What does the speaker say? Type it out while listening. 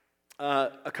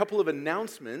A couple of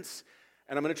announcements,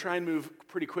 and I'm going to try and move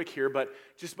pretty quick here, but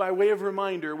just by way of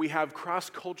reminder, we have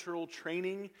cross-cultural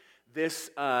training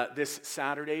this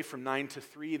Saturday from 9 to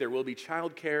 3. There will be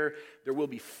childcare, there will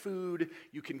be food.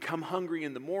 You can come hungry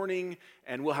in the morning,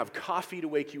 and we'll have coffee to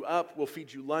wake you up. We'll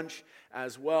feed you lunch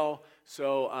as well.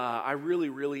 So I really,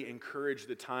 really encourage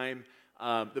the time.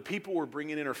 The people we're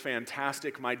bringing in are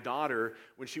fantastic. My daughter,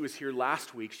 when she was here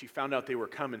last week, she found out they were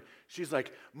coming. She's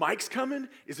like, Mike's coming?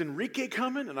 Is Enrique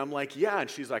coming? And I'm like, yeah. And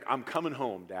she's like, I'm coming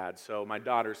home, Dad. So my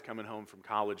daughter's coming home from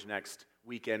college next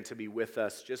weekend to be with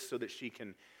us just so that she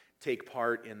can take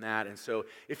part in that. And so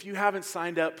if you haven't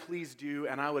signed up, please do.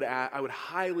 And I would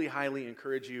highly, highly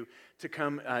encourage you to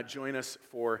come join us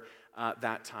for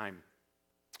that time.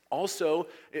 Also,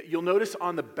 you'll notice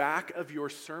on the back of your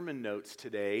sermon notes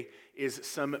today is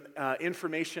some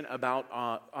information about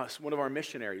one of our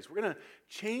missionaries. We're going to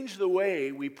change the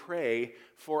way we pray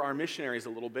for our missionaries a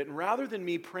little bit. And rather than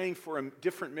me praying for a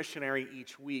different missionary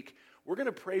each week, we're going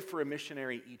to pray for a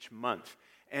missionary each month.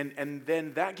 And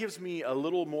then that gives me a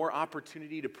little more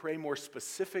opportunity to pray more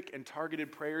specific and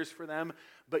targeted prayers for them,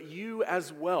 but you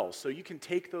as well. So you can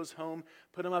take those home,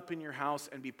 put them up in your house,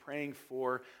 and be praying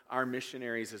for our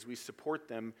missionaries as we support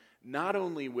them, not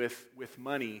only with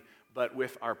money, but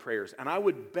with our prayers. And I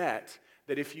would bet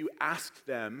that if you asked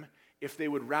them if they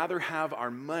would rather have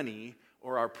our money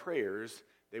or our prayers,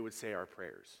 they would say our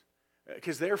prayers.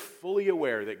 Because they're fully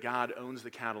aware that God owns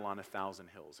the cattle on 1,000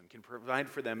 hills and can provide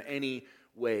for them any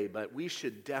way, but we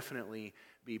should definitely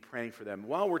be praying for them.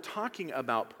 While we're talking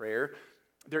about prayer,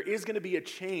 there is going to be a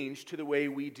change to the way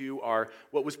we do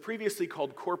what was previously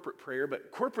called corporate prayer,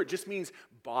 but corporate just means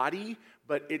body,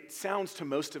 but it sounds to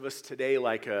most of us today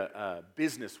like a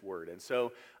business word. And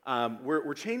so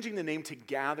we're changing the name to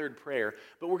gathered prayer,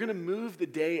 but we're going to move the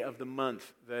day of the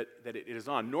month that it is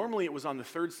on. Normally it was on the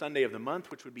third Sunday of the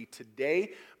month, which would be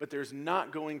today, but there's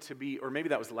not going to be, or maybe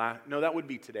that was that would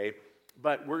be today,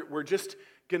 but we're just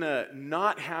going to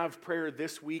not have prayer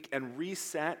this week and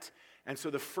reset. And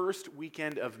so the first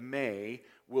weekend of May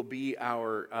will be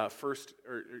our first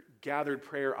gathered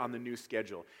prayer on the new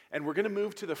schedule. And we're going to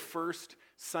move to the first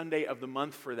Sunday of the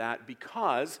month for that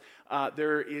because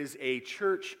there is a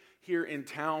church here in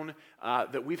town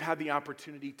that we've had the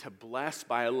opportunity to bless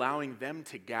by allowing them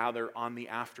to gather on the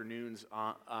afternoons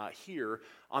here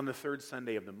on the third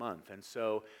Sunday of the month. And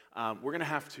so we're going to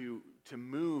have to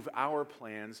move our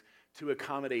plans to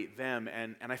accommodate them,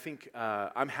 and I think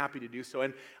I'm happy to do so.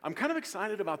 And I'm kind of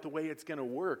excited about the way it's going to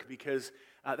work because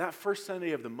that first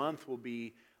Sunday of the month will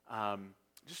be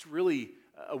just really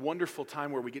a wonderful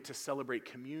time where we get to celebrate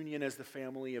communion as the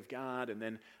family of God and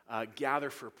then gather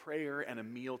for prayer and a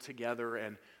meal together.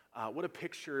 And what a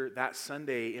picture that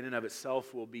Sunday in and of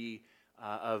itself will be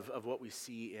of what we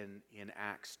see in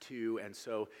Acts 2. And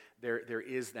so there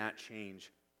is that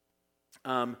change.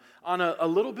 On a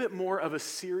little bit more of a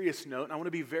serious note, and I want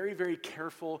to be very, very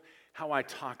careful how I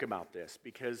talk about this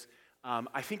because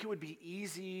I think it would be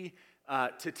easy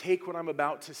to take what I'm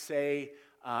about to say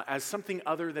as something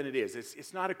other than it is.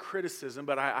 It's not a criticism,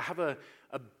 but I have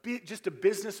just a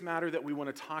business matter that we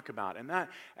want to talk about.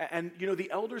 And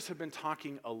the elders have been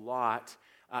talking a lot,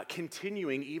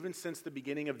 continuing even since the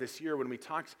beginning of this year when we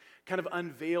kind of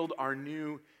unveiled our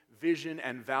new vision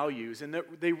and values, and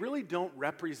they really don't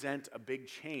represent a big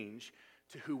change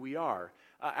to who we are.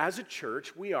 As a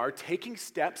church, we are taking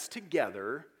steps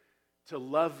together to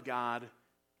love God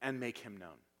and make Him known.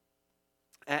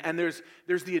 And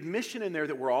there's the admission in there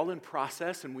that we're all in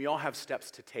process and we all have steps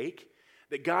to take,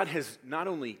 that God has not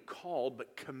only called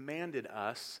but commanded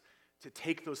us to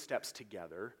take those steps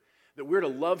together, that we're to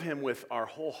love Him with our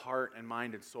whole heart and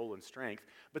mind and soul and strength,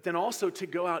 but then also to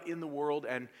go out in the world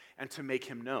and to make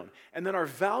Him known. And then our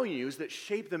values that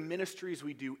shape the ministries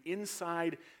we do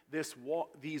inside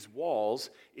these walls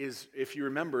is, if you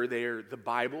remember, they're the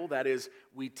Bible. That is,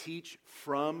 we teach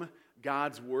from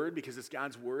God's Word because it's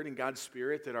God's Word and God's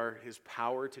Spirit that are His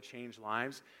power to change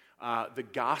lives. The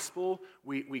gospel,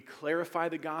 we clarify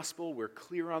the gospel, we're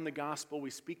clear on the gospel, we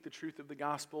speak the truth of the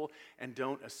gospel and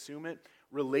don't assume it.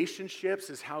 Relationships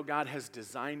is how God has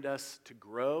designed us to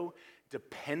grow.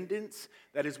 Dependence,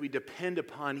 that is, we depend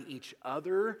upon each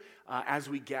other as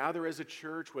we gather as a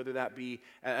church, whether that be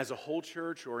as a whole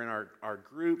church or in our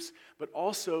groups, but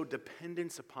also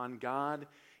dependence upon God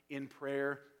in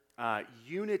prayer.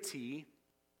 Unity,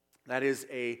 that is,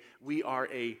 we are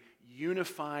a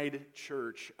unified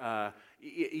church.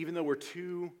 Even though we're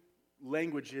two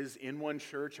languages in one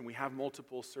church and we have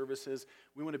multiple services,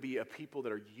 we want to be a people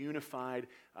that are unified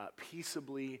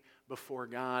peaceably before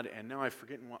God. And now I've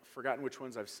forgotten which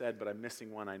ones I've said, but I'm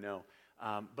missing one, I know.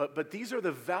 But these are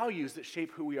the values that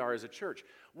shape who we are as a church.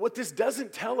 What this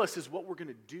doesn't tell us is what we're going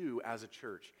to do as a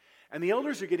church. And the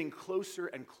elders are getting closer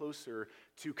and closer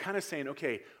to kind of saying,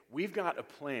 okay, we've got a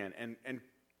plan. And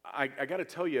I got to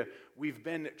tell you, we've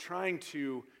been trying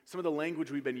to, some of the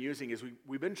language we've been using is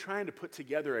we've been trying to put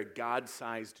together a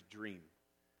God-sized dream.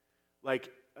 Like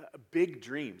big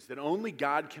dreams that only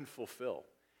God can fulfill.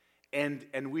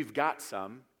 And we've got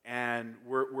some, and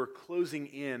we're closing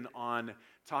in on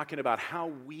talking about how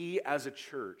we as a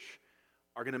church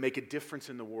are going to make a difference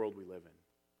in the world we live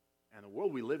in. And the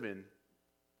world we live in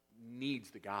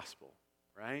needs the gospel,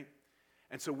 right?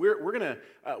 And so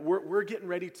we're getting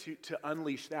ready to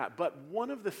unleash that. But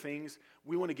one of the things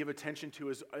we want to give attention to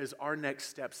is our next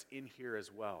steps in here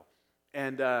as well.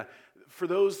 And for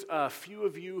those few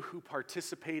of you who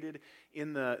participated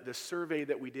in the survey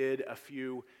that we did a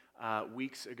few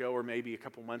weeks ago, or maybe a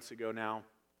couple months ago now,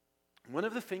 one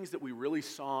of the things that we really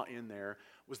saw in there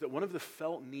was that one of the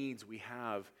felt needs we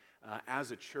have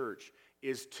as a church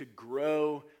is to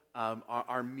grow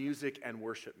our music and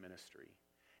worship ministry.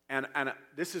 And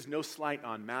this is no slight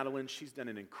on Madeline. She's done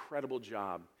an incredible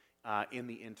job in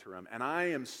the interim. And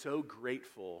I am so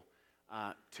grateful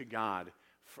to God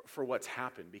for what's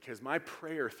happened, because my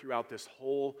prayer throughout this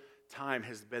whole time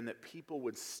has been that people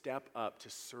would step up to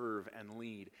serve and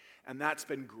lead. And that's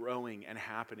been growing and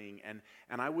happening,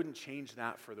 and I wouldn't change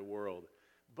that for the world.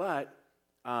 But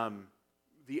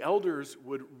the elders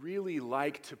would really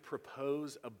like to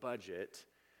propose a budget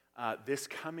this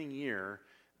coming year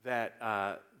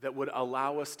that would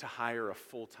allow us to hire a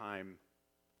full-time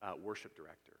worship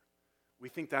director. We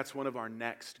think that's one of our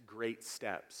next great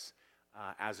steps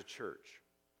as a church.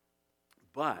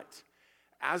 But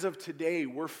as of today,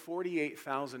 we're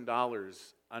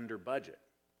 $48,000 under budget.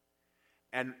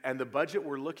 And the budget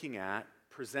we're looking at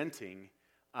presenting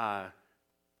has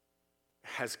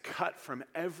cut from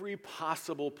every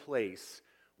possible place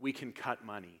we can cut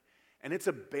money. And it's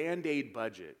a Band-Aid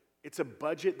budget. It's a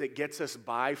budget that gets us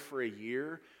by for a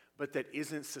year, but that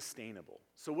isn't sustainable.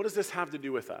 So what does this have to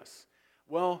do with us?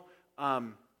 Well,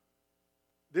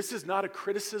 this is not a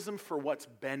criticism for what's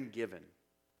been given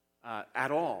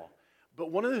at all.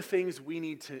 But one of the things we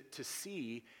need to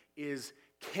see is,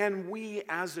 can we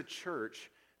as a church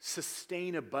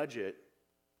sustain a budget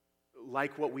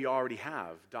like what we already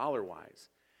have, dollar-wise?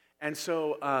 And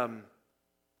so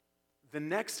the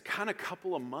next kind of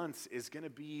couple of months is going to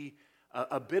be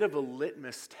a bit of a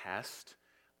litmus test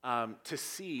to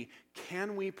see,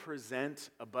 can we present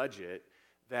a budget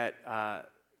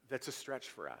that's a stretch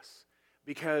for us?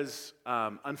 Because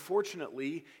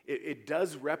unfortunately, it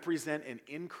does represent an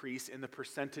increase in the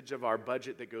percentage of our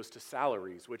budget that goes to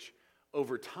salaries, which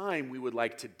over time we would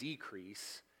like to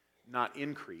decrease, not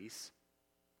increase.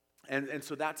 And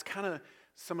so that's kind of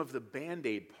some of the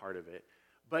Band-Aid part of it.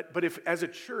 But if, as a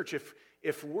church,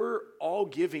 if we're all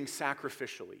giving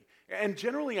sacrificially, and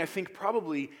generally I think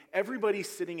probably everybody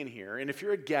sitting in here, and if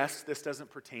you're a guest, this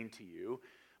doesn't pertain to you,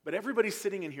 but everybody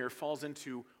sitting in here falls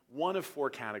into one of four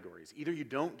categories. Either you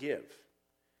don't give,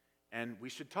 and we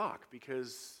should talk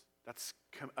because that's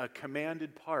a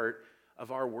commanded part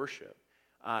of our worship.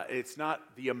 It's not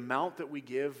the amount that we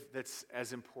give that's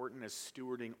as important as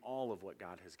stewarding all of what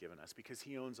God has given us, because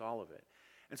He owns all of it.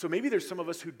 And so maybe there's some of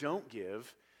us who don't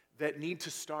give that need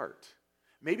to start.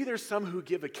 Maybe there's some who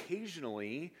give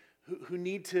occasionally who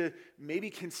need to maybe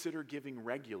consider giving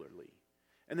regularly.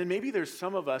 And then maybe there's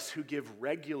some of us who give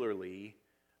regularly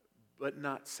but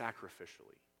not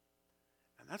sacrificially.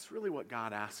 And that's really what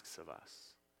God asks of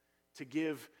us, to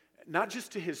give not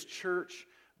just to His church,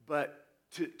 but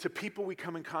to people we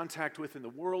come in contact with in the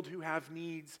world who have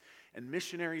needs, and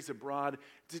missionaries abroad,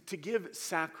 to give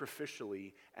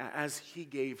sacrificially as He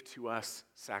gave to us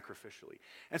sacrificially.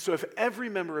 And so if every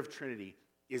member of Trinity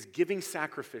is giving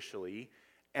sacrificially,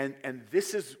 and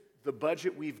this is the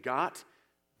budget we've got,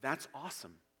 that's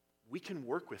awesome. We can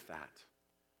work with that.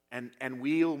 And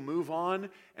we'll move on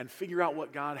and figure out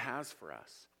what God has for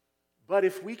us. But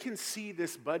if we can see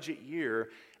this budget year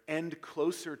end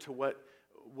closer to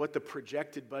what the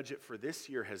projected budget for this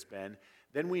year has been,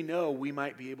 then we know we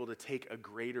might be able to take a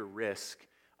greater risk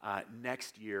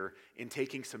next year in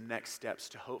taking some next steps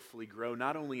to hopefully grow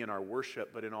not only in our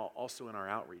worship, but also in our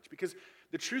outreach. Because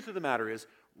the truth of the matter is,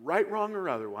 right, wrong, or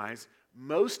otherwise,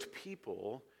 most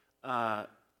people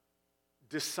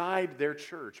decide their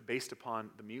church based upon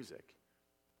the music.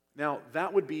 Now,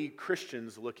 that would be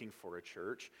Christians looking for a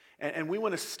church, and we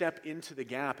want to step into the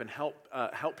gap and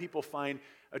help people find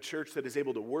a church that is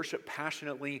able to worship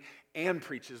passionately and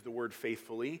preaches the word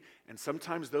faithfully, and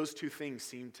sometimes those two things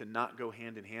seem to not go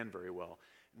hand in hand very well.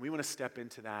 And we want to step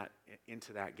into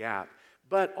that gap.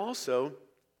 But also,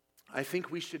 I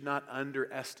think we should not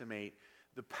underestimate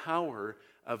the power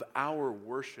of our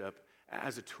worship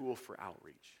as a tool for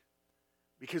outreach.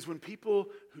 Because when people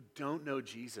who don't know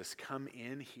Jesus come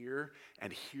in here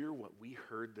and hear what we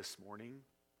heard this morning,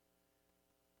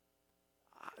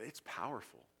 it's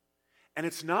powerful. And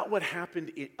it's not what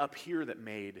happened up here that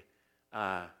made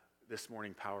this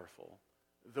morning powerful,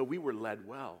 though we were led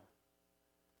well.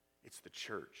 It's the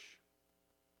church.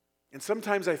 And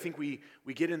sometimes I think we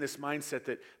get in this mindset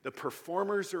that the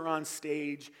performers are on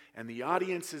stage and the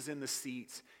audience is in the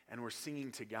seats and we're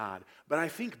singing to God. But I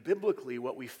think biblically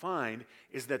what we find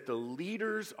is that the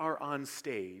leaders are on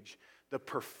stage, the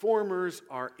performers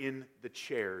are in the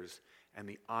chairs, and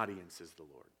the audience is the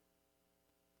Lord.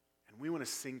 And we want to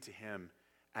sing to him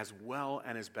as well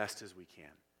and as best as we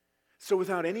can. So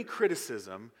without any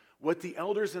criticism, what the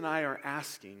elders and I are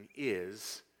asking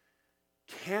is,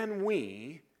 can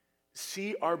we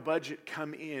see our budget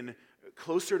come in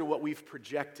closer to what we've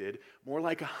projected, more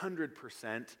like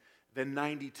 100% than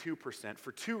 92%,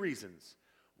 for two reasons.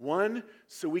 One,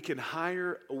 so we can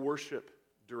hire a worship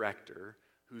director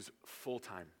who's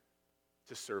full-time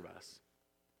to serve us.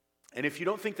 And if you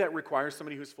don't think that requires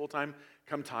somebody who's full-time,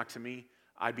 come talk to me.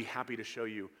 I'd be happy to show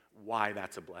you why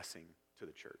that's a blessing to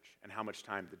the church and how much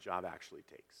time the job actually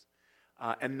takes.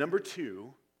 And number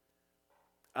two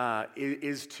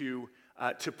is to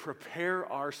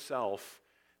prepare ourselves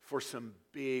for some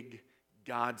big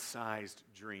God-sized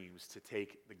dreams to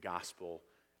take the gospel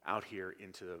out here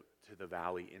into the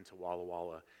valley, into Walla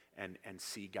Walla, and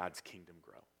see God's kingdom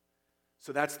grow.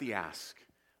 So that's the ask.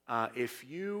 If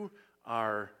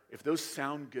those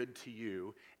sound good to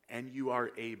you and you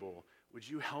are able, would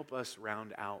you help us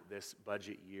round out this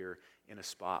budget year in a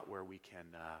spot where we can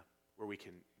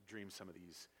dream some of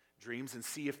these dreams and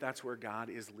see if that's where God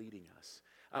is leading us?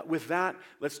 With that,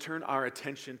 let's turn our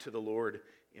attention to the Lord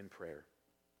in prayer.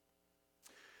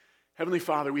 Heavenly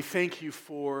Father, we thank you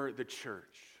for the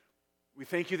church. We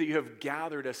thank you that you have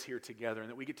gathered us here together and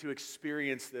that we get to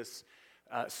experience this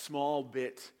small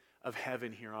bit of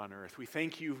heaven here on earth. We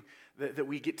thank you that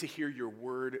we get to hear your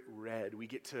word read. We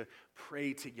get to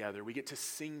pray together. We get to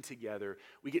sing together.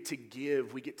 We get to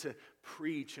give. We get to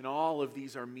preach. And all of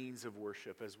these are means of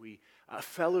worship as we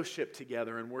fellowship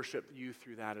together and worship you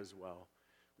through that as well.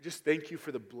 We just thank you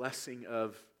for the blessing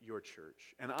of your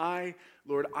church. And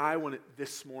Lord, I want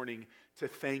this morning to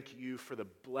thank you for the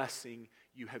blessing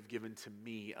you have given to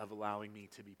me of allowing me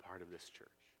to be part of this church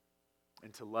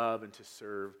and to love and to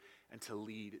serve and to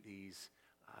lead these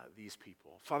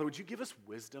people. Father, would you give us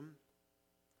wisdom,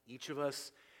 each of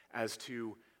us, as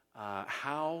to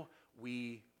how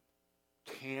we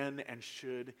can and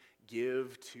should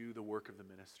give to the work of the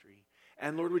ministry.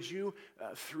 And Lord, would you,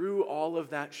 through all of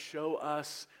that, show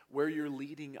us where you're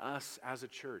leading us as a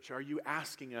church? Are you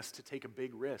asking us to take a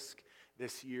big risk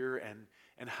this year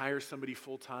and hire somebody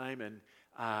full-time and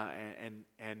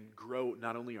grow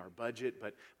not only our budget,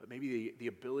 but maybe the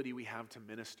ability we have to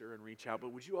minister and reach out?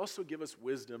 But would you also give us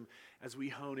wisdom as we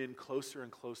hone in closer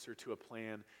and closer to a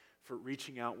plan for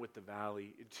reaching out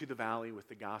to the valley with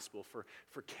the gospel,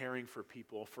 for caring for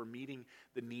people, for meeting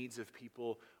the needs of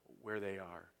people where they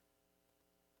are?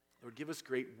 Lord, give us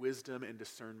great wisdom and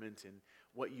discernment in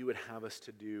what you would have us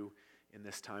to do in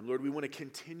this time. Lord, we want to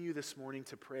continue this morning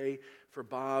to pray for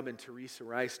Bob and Teresa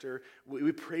Reister.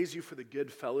 We praise you for the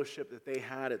good fellowship that they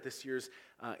had at this year's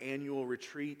annual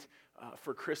retreat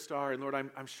for Christar. And Lord,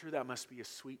 I'm sure that must be a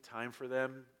sweet time for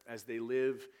them as they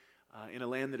live in a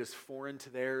land that is foreign to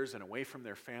theirs and away from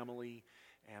their family.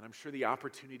 And I'm sure the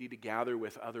opportunity to gather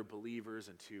with other believers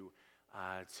and to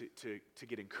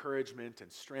get encouragement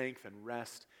and strength and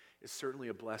rest is certainly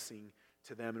a blessing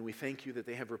to them. And we thank you that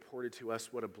they have reported to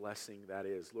us what a blessing that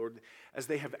is. Lord, as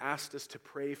they have asked us to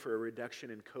pray for a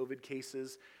reduction in COVID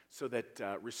cases so that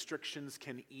restrictions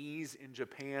can ease in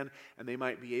Japan and they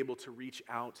might be able to reach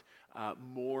out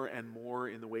more and more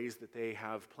in the ways that they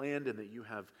have planned and that you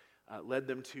have led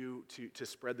them to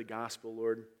spread the gospel,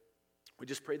 Lord, we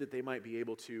just pray that they might be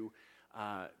able to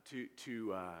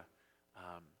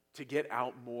get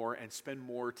out more and spend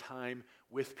more time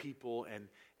with people and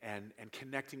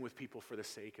connecting with people for the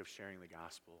sake of sharing the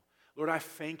gospel. Lord, I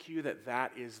thank you that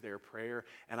that is their prayer,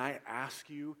 and I ask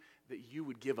you that you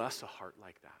would give us a heart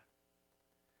like that.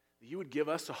 That you would give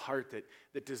us a heart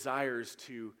that desires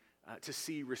to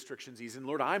see restrictions ease. And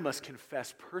Lord, I must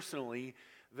confess personally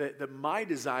that my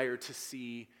desire to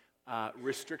see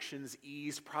restrictions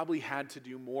ease probably had to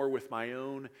do more with my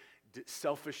own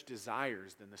selfish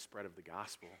desires than the spread of the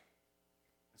gospel.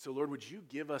 So Lord, would you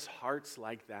give us hearts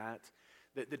like that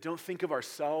that don't think of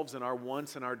ourselves and our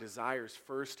wants and our desires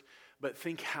first, but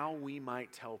think how we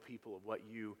might tell people of what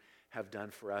you have done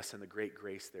for us and the great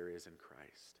grace there is in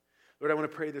Christ. Lord, I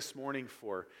want to pray this morning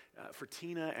for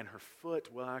Tina and her foot,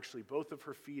 well, actually both of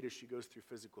her feet as she goes through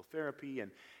physical therapy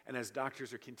and as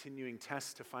doctors are continuing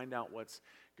tests to find out what's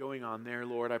going on there.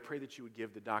 Lord, I pray that you would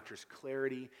give the doctors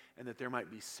clarity and that there might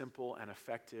be simple and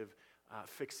effective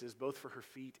fixes, both for her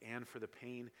feet and for the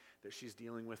pain that she's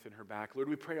dealing with in her back. Lord,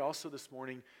 we pray also this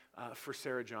morning for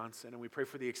Sarah Johnson, and we pray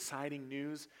for the exciting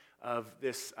news of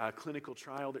this clinical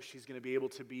trial that she's going to be able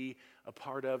to be a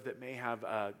part of that may have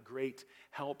great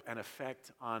help and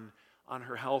effect on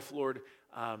her health. Lord,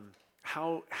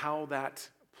 how that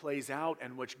plays out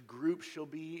and which group she'll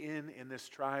be in this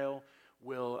trial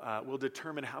will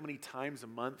determine how many times a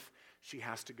month she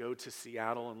has to go to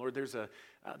Seattle. And Lord, there's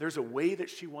a way that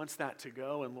she wants that to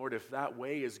go. And Lord, if that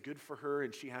way is good for her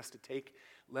and she has to take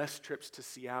less trips to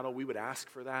Seattle, we would ask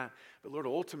for that. But Lord,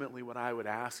 ultimately what I would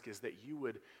ask is that you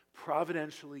would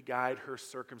providentially guide her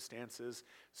circumstances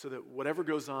so that whatever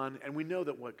goes on, and we know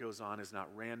that what goes on is not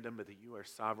random, but that you are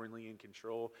sovereignly in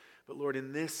control. But Lord,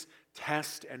 in this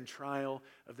test and trial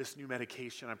of this new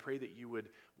medication, I pray that you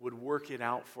would work it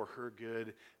out for her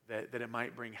good, that it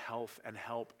might bring health and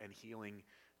help and healing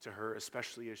to her,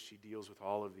 especially as she deals with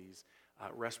all of these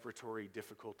respiratory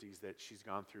difficulties that she's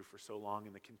gone through for so long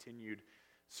and the continued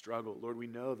struggle. Lord, we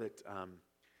know that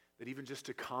even just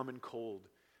a common cold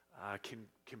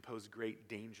can pose great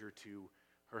danger to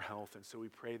her health, and so we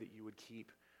pray that you would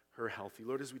keep her healthy.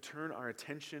 Lord, as we turn our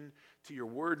attention to your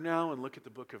word now and look at the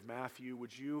book of Matthew,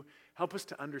 would you help us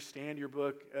to understand your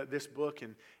book, this book,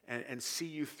 and see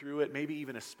you through it, maybe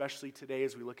even especially today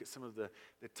as we look at some of the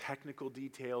technical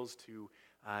details to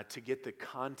get the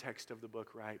context of the book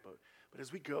right. But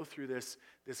as we go through this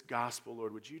gospel,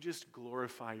 Lord, would you just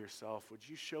glorify yourself? Would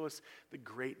you show us the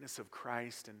greatness of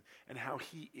Christ and how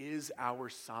he is our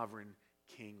sovereign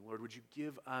King? Lord, would you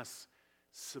give us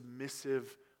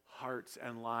submissive hearts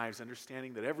and lives,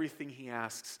 understanding that everything he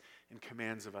asks and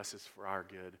commands of us is for our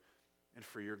good and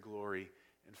for your glory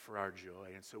and for our joy.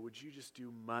 And so would you just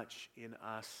do much in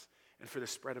us and for the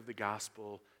spread of the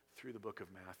gospel through the book of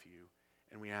Matthew?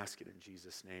 And we ask it in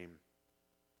Jesus' name.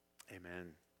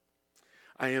 Amen.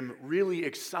 I am really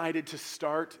excited to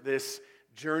start this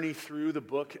journey through the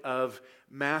book of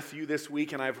Matthew this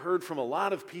week, and I've heard from a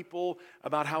lot of people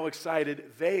about how excited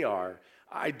they are.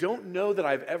 I don't know that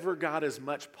I've ever got as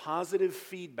much positive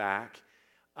feedback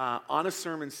on a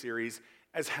sermon series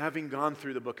as having gone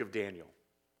through the book of Daniel.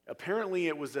 Apparently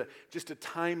it was just a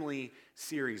timely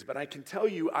series, but I can tell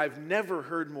you I've never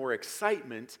heard more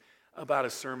excitement about a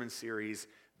sermon series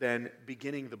than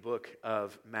beginning the book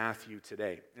of Matthew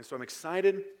today. And so I'm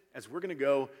excited as we're going to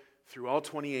go through all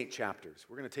 28 chapters.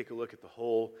 We're going to take a look at the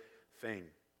whole thing.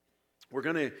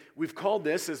 We've called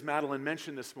this, as Madeline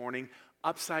mentioned this morning,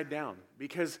 Upside Down,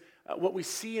 because what we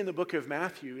see in the book of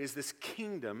Matthew is this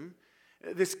kingdom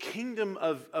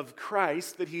of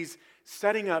Christ that he's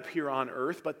setting up here on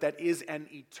earth, but that is an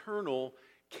eternal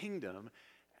kingdom,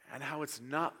 and how it's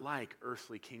not like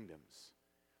earthly kingdoms.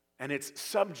 And its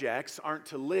subjects aren't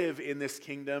to live in this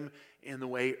kingdom in the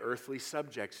way earthly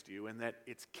subjects do, and that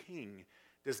its king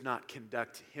does not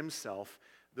conduct himself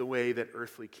the way that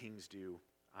earthly kings do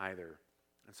either.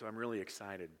 And so I'm really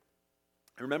excited.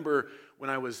 I remember when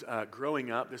I was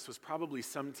growing up, this was probably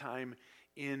sometime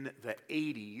in the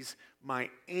 80s,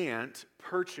 my aunt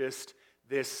purchased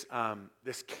this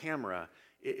camera.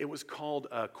 It was called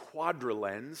a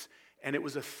Quadralens, and it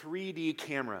was a 3D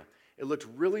camera. It looked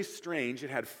really strange. It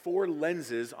had 4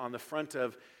 lenses on the front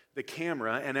of the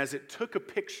camera, and as it took a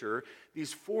picture,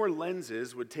 these 4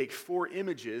 lenses would take 4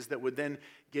 images that would then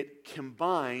get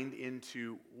combined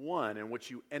into one, and what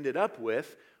you ended up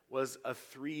with was a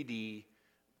 3D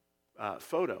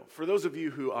photo. For those of you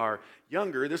who are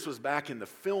younger, this was back in the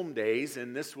film days,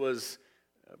 and this was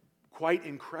quite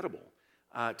incredible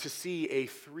to see a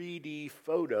 3D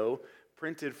photo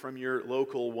printed from your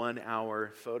local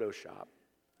 1-hour photo shop.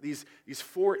 These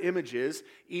 4 images,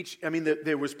 each,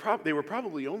 they were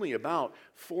probably only about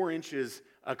 4 inches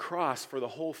across for the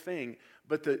whole thing,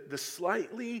 but the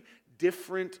slightly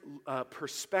different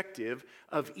perspective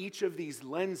of each of these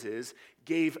lenses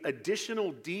gave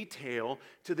additional detail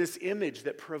to this image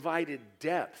that provided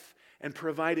depth and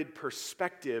provided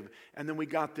perspective, and then we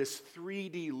got this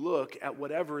 3D look at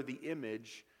whatever the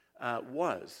image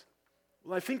was.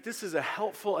 Well, I think this is a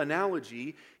helpful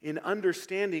analogy in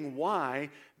understanding why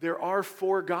there are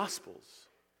 4 Gospels.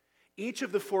 Each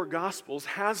of the 4 Gospels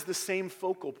has the same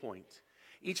focal point.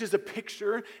 Each is a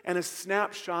picture and a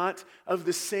snapshot of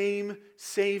the same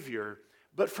Savior,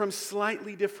 but from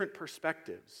slightly different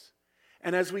perspectives.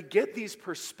 And as we get these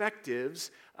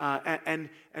perspectives and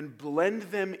blend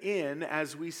them in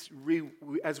as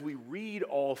we read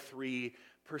all three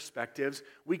perspectives,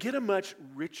 we get a much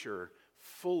richer,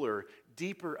 fuller,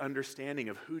 deeper understanding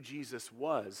of who Jesus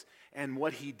was and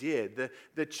what he did.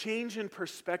 The change in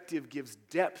perspective gives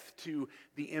depth to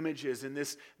the images, and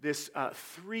this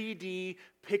 3D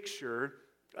picture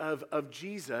of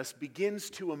Jesus begins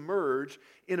to emerge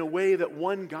in a way that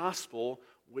one gospel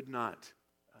would not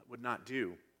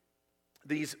do.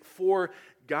 These four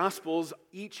gospels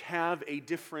each have a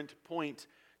different point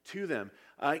to them.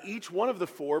 Each one of the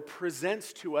four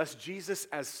presents to us Jesus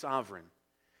as sovereign.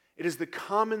 It is the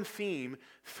common theme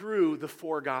through the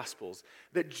four gospels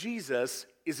that Jesus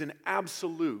is in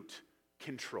absolute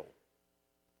control.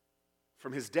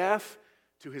 From his death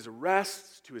to his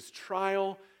arrest to his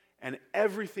trial and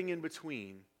everything in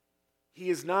between, he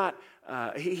is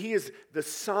the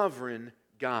sovereign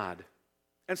God.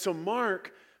 And so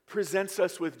Mark presents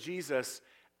us with Jesus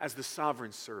as the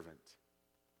sovereign servant.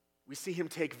 We see him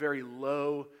take very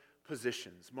low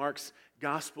positions. Mark's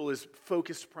gospel is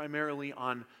focused primarily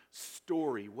on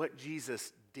story, what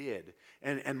Jesus did.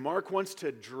 And Mark wants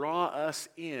to draw us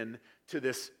in to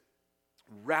this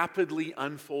rapidly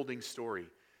unfolding story.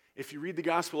 If you read the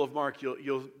Gospel of Mark,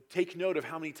 you'll take note of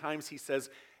how many times he says,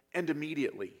 "and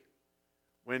immediately,"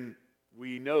 when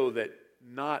we know that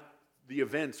the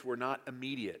events were not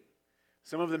immediate.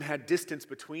 Some of them had distance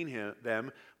between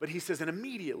them, but he says, "and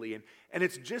immediately." And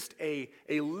it's just a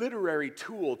literary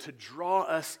tool to draw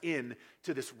us in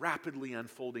to this rapidly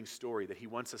unfolding story that he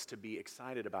wants us to be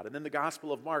excited about. And then the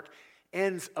Gospel of Mark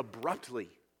ends abruptly,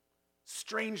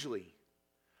 strangely,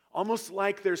 almost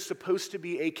like there's supposed to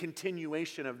be a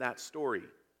continuation of that story,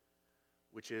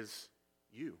 which is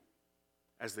you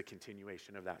as the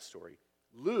continuation of that story.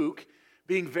 Luke,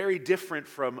 being very different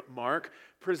from Mark,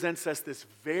 presents us this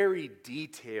very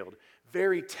detailed,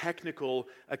 very technical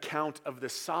account of the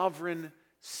sovereign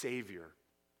Savior.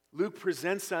 Luke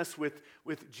presents us with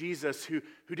Jesus who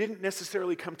didn't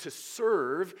necessarily come to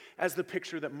serve as the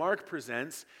picture that Mark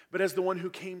presents, but as the one who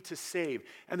came to save.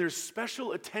 And there's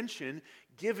special attention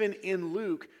given in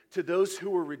Luke to those who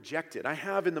were rejected. I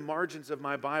have in the margins of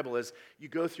my Bible, as you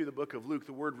go through the book of Luke,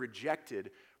 the word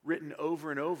rejected written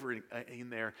over and over in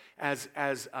there as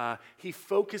he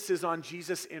focuses on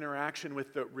Jesus' interaction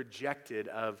with the rejected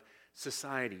of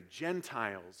society.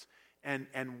 Gentiles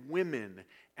and women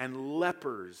and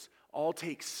lepers all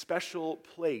take special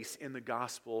place in the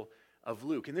Gospel of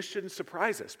Luke. And this shouldn't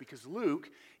surprise us because Luke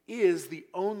is the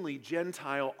only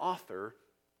Gentile author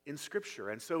in Scripture.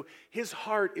 And so his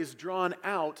heart is drawn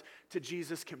out to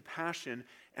Jesus' compassion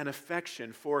and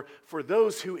affection for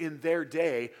those who in their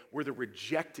day were the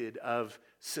rejected of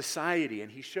society.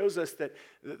 And he shows us that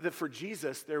for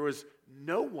Jesus there was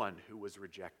no one who was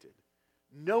rejected,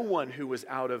 no one who was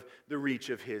out of the reach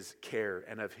of his care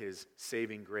and of his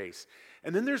saving grace.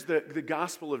 And then there's the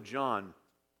Gospel of John,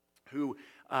 who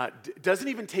doesn't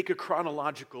even take a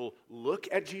chronological look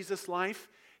at Jesus' life.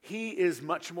 He is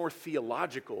much more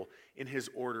theological in his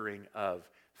ordering of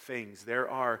things. There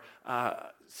are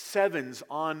sevens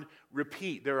on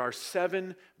repeat. There are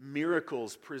 7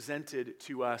 miracles presented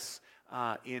to us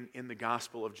in the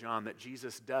Gospel of John that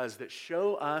Jesus does that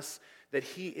show us that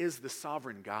he is the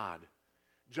sovereign God.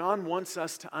 John wants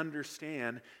us to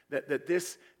understand that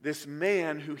this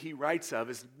man who he writes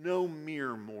of is no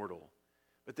mere mortal,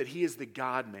 but that he is the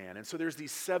God-man. And so there's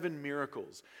these 7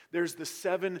 miracles. There's the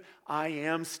 7 I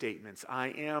am statements. I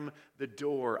am the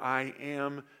door. I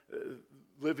am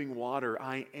living water.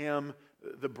 I am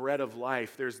the bread of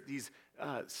life. There's these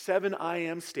 7 I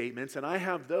am statements, and I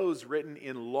have those written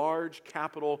in large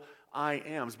capital I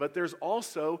ams. But there's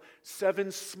also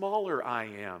 7 smaller I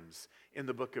ams in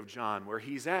the book of John where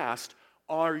he's asked,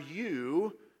 "Are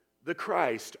you the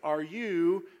Christ? Are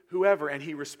you whoever?" And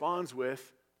he responds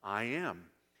with, "I am."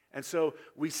 And so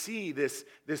we see this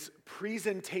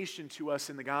presentation to us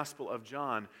in the Gospel of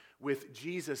John with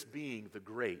Jesus being the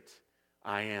great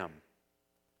I am.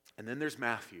 And then there's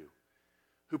Matthew,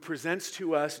 who presents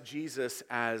to us Jesus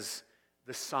as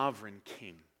the sovereign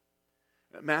king.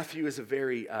 Matthew is a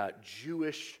very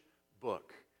Jewish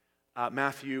book.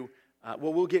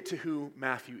 We'll get to who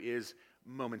Matthew is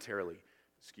momentarily.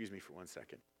 Excuse me for one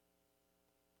second.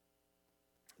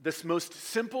 This most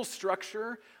simple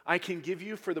structure I can give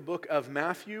you for the book of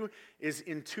Matthew is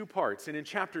in 2 parts. And in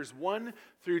chapters 1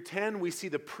 through 10, we see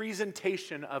the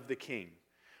presentation of the king.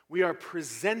 We are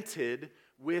presented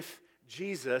with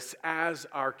Jesus as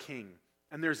our king.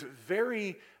 And there's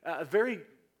very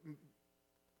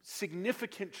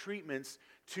significant treatments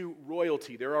to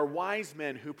royalty. There are wise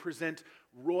men who present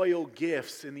royal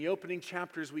gifts. In the opening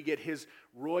chapters, we get his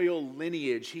royal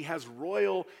lineage. He has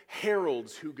royal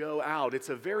heralds who go out. It's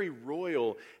a very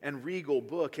royal and regal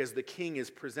book as the king is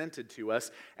presented to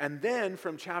us. And then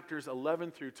from chapters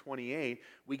 11 through 28,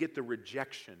 we get the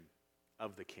rejection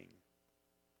of the king.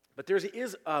 But there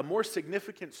is a more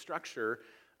significant structure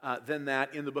than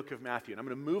that in the book of Matthew. And I'm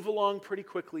going to move along pretty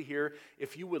quickly here.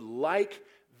 If you would like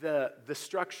the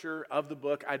structure of the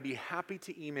book, I'd be happy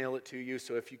to email it to you.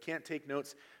 So if you can't take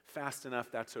notes fast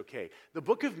enough, that's okay. The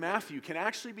book of Matthew can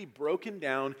actually be broken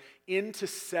down into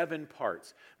 7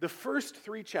 parts. The first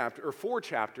 4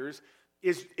 chapters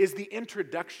is the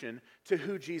introduction to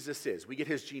who Jesus is. We get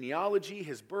his genealogy,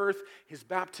 his birth, his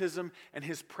baptism, and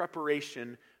his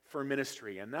preparation for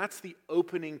ministry. And that's the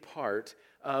opening part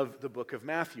of the book of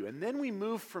Matthew. And then we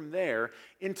move from there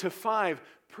into 5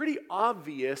 pretty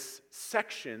obvious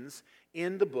sections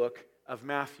in the book of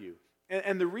Matthew.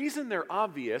 And the reason they're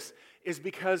obvious is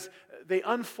because they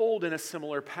unfold in a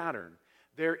similar pattern.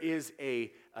 There is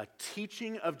a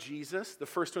teaching of Jesus, the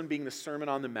first one being the Sermon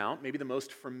on the Mount, maybe the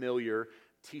most familiar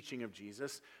teaching of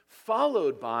Jesus,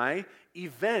 followed by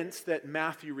events that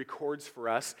Matthew records for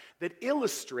us that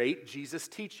illustrate Jesus'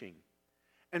 teaching.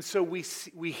 And so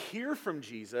we hear from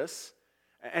Jesus,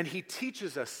 and he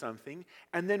teaches us something,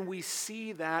 and then we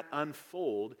see that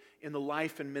unfold in the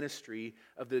life and ministry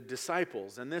of the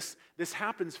disciples. And this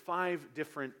happens 5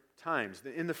 different times.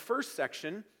 In the first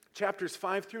section, chapters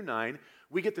 5 through 9,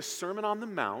 we get the Sermon on the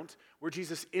Mount, where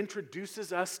Jesus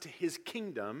introduces us to his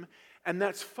kingdom, and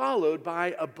that's followed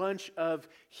by a bunch of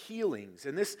healings.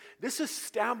 And this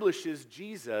establishes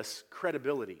Jesus'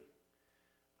 credibility.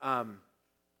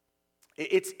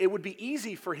 It would be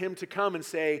easy for him to come and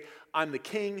say, I'm the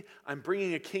king, I'm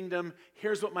bringing a kingdom,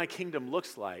 here's what my kingdom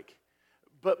looks like.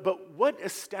 But what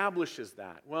establishes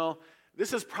that? Well,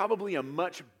 this is probably a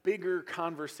much bigger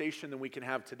conversation than we can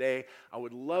have today. I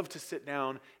would love to sit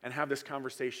down and have this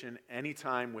conversation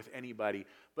anytime with anybody.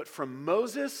 But from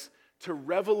Moses to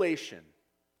Revelation,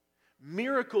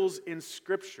 miracles in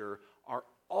Scripture are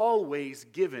always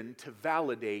given to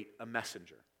validate a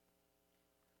messenger.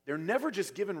 They're never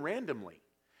just given randomly.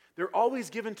 They're always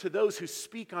given to those who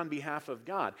speak on behalf of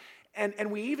God.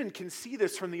 And we even can see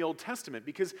this from the Old Testament,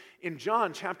 because in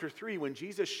John chapter 3, when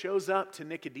Jesus shows up to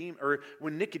Nicodemus, or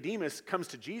when Nicodemus comes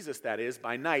to Jesus, that is,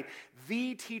 by night,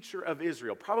 the teacher of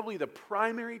Israel, probably the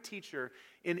primary teacher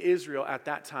in Israel at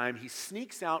that time, he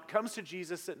sneaks out, comes to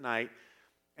Jesus at night,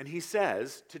 and he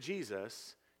says to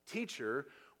Jesus, "Teacher,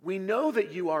 we know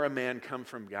that you are a man come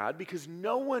from God, because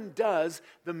no one does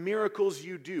the miracles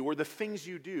you do or the things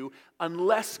you do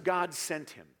unless God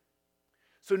sent him."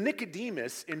 So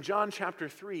Nicodemus in John chapter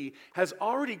 3 has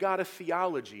already got a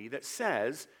theology that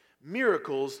says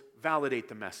miracles validate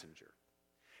the messenger.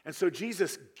 And so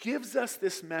Jesus gives us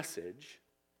this message,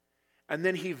 and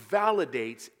then he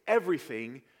validates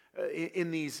everything in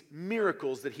these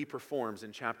miracles that he performs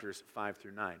in chapters 5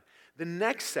 through 9. The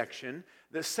next section,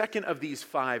 the second of these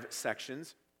 5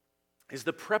 sections, is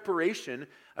the preparation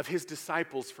of his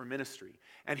disciples for ministry.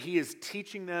 And he is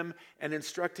teaching them and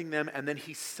instructing them, and then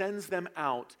he sends them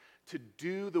out to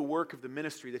do the work of the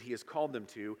ministry that he has called them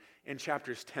to in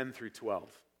chapters 10 through 12.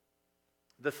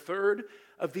 The third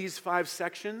of these 5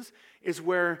 sections is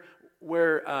where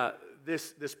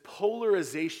this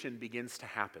polarization begins to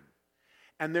happen.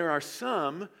 And there are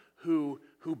some who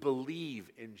believe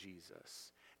in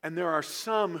Jesus, and there are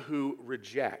some who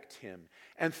reject him.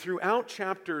 And throughout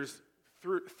chapters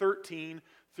 13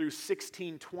 through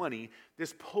 16:20,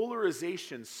 this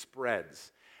polarization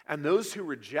spreads. And those who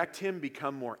reject him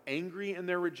become more angry in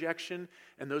their rejection,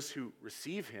 and those who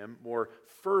receive him more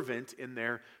fervent in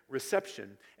their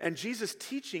reception. And Jesus'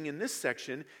 teaching in this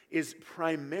section is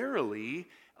primarily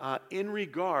in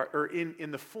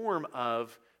the form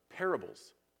of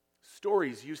parables,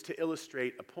 stories used to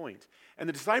illustrate a point. And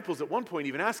the disciples at one point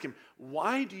even ask him,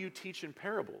 "Why do you teach in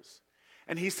parables?"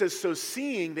 And he says, "So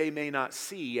seeing they may not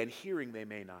see, and hearing they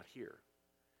may not hear."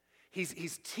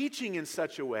 He's teaching in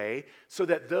such a way so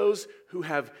that those who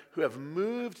have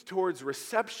moved towards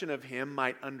reception of him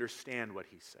might understand what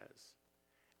he says.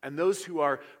 And those who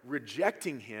are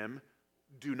rejecting him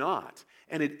do not.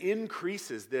 And it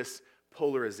increases this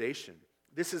polarization.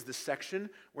 This is the section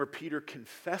where Peter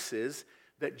confesses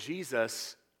that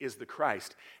Jesus is the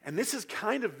Christ. And this is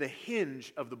kind of the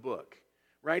hinge of the book,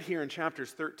 right here in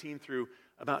chapters 13 through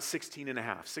about 16 and a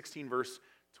half, 16 verse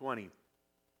 20.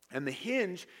 And the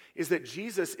hinge is that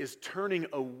Jesus is turning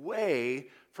away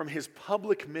from his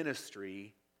public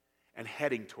ministry and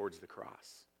heading towards the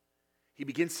cross. He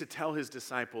begins to tell his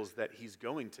disciples that he's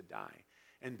going to die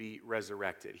and be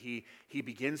resurrected. He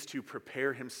begins to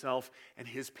prepare himself and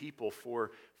his people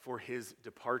for his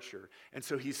departure. And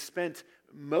so he's spent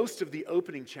most of the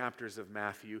opening chapters of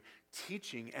Matthew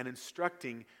teaching and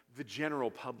instructing the general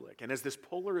public. And as this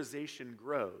polarization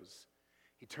grows,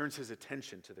 he turns his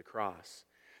attention to the cross.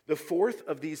 The fourth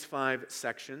of these 5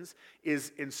 sections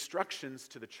is instructions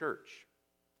to the church.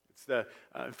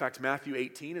 In fact, Matthew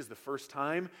 18 is the first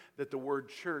time that the word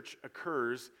church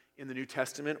occurs in the New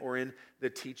Testament or in the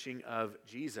teaching of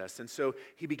Jesus. And so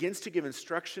he begins to give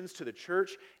instructions to the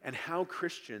church and how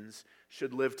Christians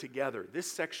should live together.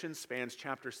 This section spans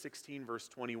chapter 16, verse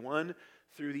 21,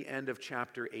 through the end of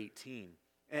chapter 18.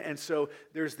 And so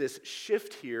there's this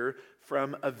shift here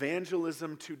from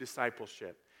evangelism to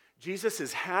discipleship. Jesus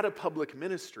has had a public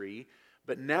ministry,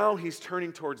 but now he's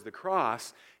turning towards the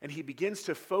cross, and he begins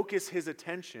to focus his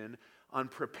attention on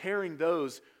preparing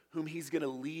those whom he's going to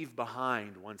leave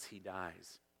behind once he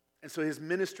dies. And so his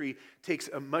ministry takes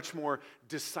a much more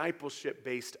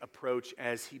discipleship-based approach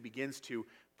as he begins to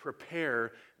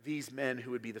prepare these men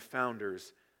who would be the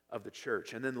founders of the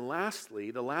church. And then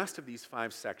lastly, the last of these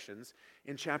 5 sections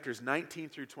in chapters 19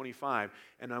 through 25,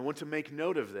 and I want to make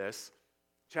note of this,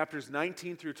 chapters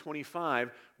 19 through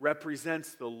 25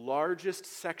 represents the largest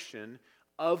section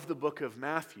of the book of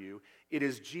Matthew. It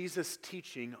is Jesus'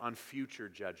 teaching on future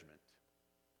judgment.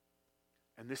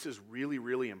 And this is really,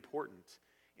 really important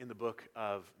in the book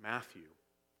of Matthew.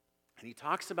 And he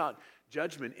talks about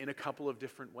judgment in a couple of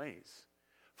different ways.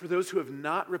 For those who have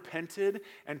not repented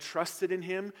and trusted in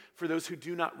him, for those who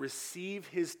do not receive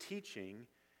his teaching,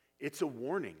 it's a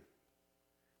warning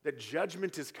that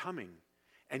judgment is coming.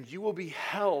 And you will be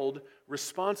held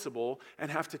responsible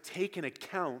and have to take an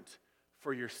account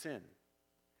for your sin.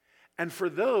 And for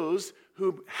those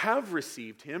who have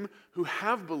received him, who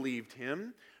have believed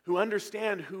him, who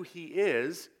understand who he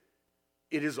is,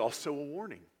 it is also a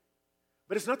warning.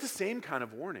 But it's not the same kind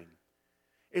of warning.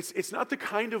 It's not the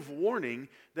kind of warning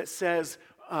that says,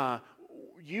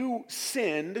 you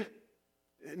sinned,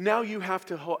 now you have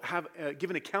to give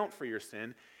an account for your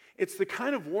sin. It's the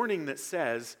kind of warning that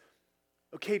says,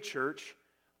 okay, church,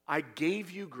 I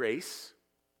gave you grace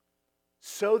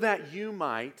so that you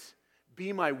might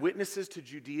be my witnesses to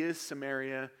Judea,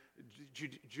 Samaria,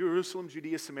 Jerusalem,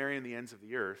 Judea, Samaria, and the ends of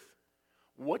the earth.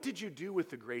 What did you do with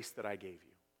the grace that I gave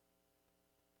you?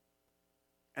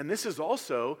 And this is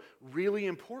also really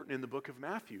important in the book of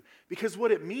Matthew, because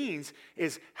what it means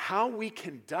is how we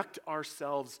conduct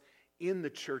ourselves in the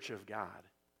church of God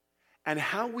and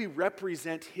how we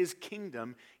represent his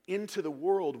kingdom into the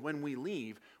world when we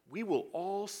leave. We will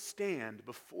all stand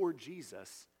before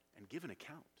Jesus and give an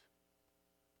account.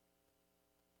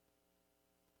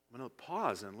 I'm going to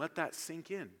pause and let that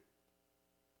sink in.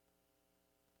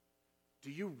 Do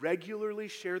you regularly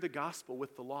share the gospel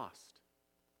with the lost?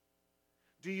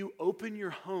 Do you open your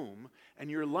home and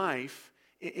your life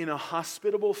in a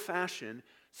hospitable fashion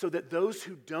so that those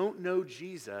who don't know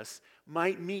Jesus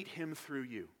might meet him through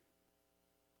you?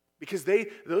 Because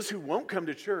those who won't come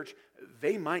to church,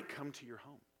 they might come to your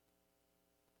home.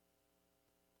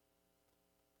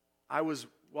 I was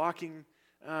walking,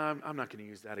 I'm not going to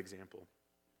use that example.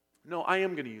 No, I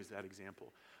am going to use that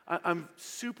example. I'm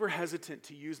super hesitant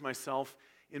to use myself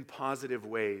in positive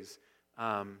ways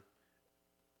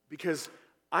because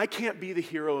I can't be the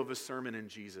hero of a sermon and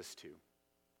Jesus too.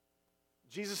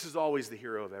 Jesus is always the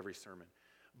hero of every sermon.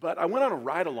 But I went on a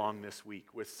ride-along this week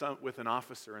with an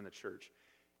officer in the church.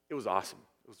 It was awesome.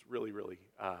 It was really, really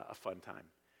a fun time.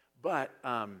 But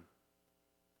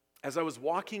as I was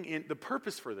walking in, the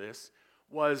purpose for this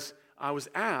was I was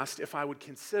asked if I would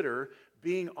consider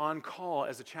being on call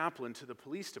as a chaplain to the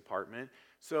police department.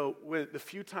 So the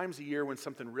few times a year when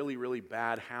something really, really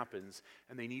bad happens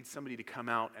and they need somebody to come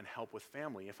out and help with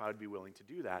family, if I would be willing to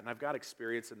do that. And I've got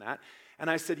experience in that. And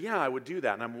I said, yeah, I would do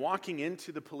that. And I'm walking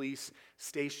into the police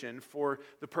station for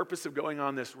the purpose of going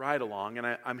on this ride along.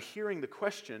 And I'm hearing the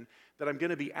question that I'm going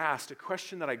to be asked, a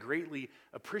question that I greatly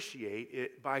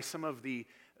appreciate by some of the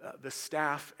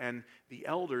staff and the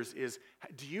elders is,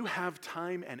 do you have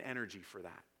time and energy for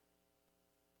that?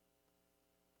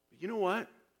 You know what?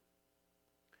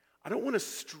 I don't want to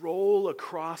stroll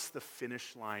across the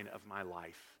finish line of my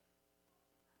life.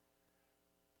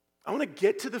 I want to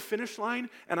get to the finish line,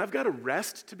 and I've got to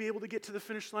rest to be able to get to the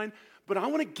finish line, but I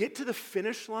want to get to the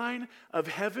finish line of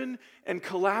heaven and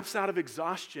collapse out of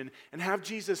exhaustion and have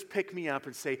Jesus pick me up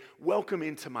and say, welcome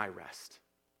into my rest.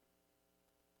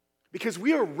 Because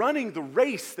we are running the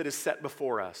race that is set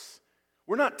before us.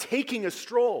 We're not taking a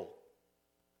stroll.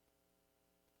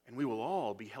 And we will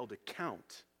all be held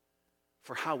account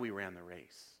for how we ran the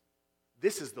race.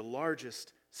 This is the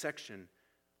largest section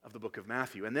of the book of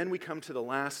Matthew. And then we come to the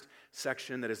last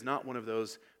section that is not one of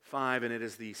those 5, and it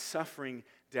is the suffering,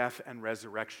 death, and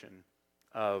resurrection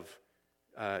of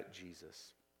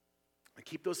Jesus. And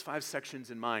keep those 5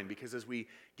 sections in mind, because as we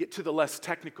get to the less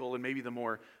technical and maybe the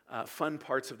more fun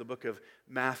parts of the book of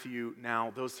Matthew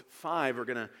now, those 5 are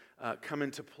going to come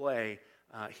into play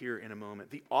here in a moment.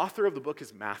 The author of the book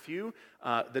is Matthew,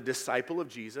 the disciple of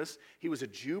Jesus. He was a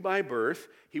Jew by birth.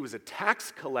 He was a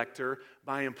tax collector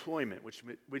by employment,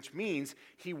 which means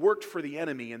he worked for the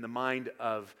enemy in the mind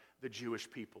of the Jewish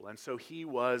people. And so he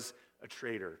was a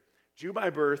traitor. Jew by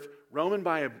birth, Roman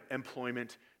by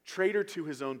employment, traitor to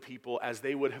his own people as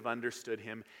they would have understood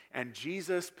him. And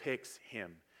Jesus picks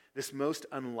him, this most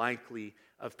unlikely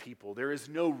of people. There is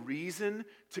no reason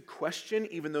to question,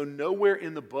 even though nowhere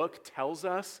in the book tells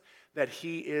us that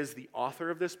he is the author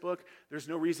of this book. There's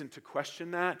no reason to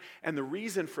question that. And the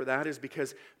reason for that is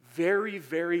because very,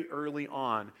 very early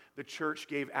on, the church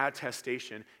gave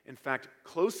attestation. In fact,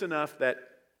 close enough that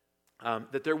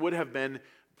there would have been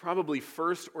probably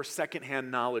first or secondhand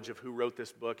knowledge of who wrote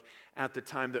this book at the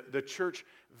time. The church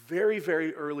very,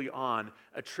 very early on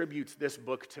attributes this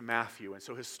book to Matthew. And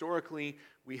so historically,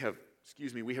 we have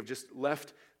just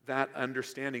left that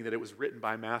understanding that it was written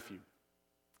by Matthew.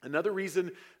 Another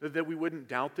reason that we wouldn't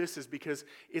doubt this is because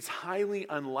it's highly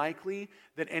unlikely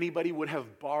that anybody would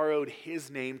have borrowed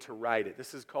his name to write it.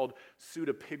 This is called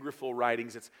pseudepigraphal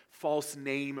writings. It's false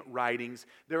name writings.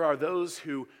 There are those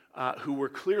who were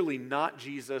clearly not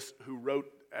Jesus who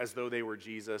wrote as though they were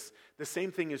Jesus. The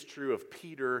same thing is true of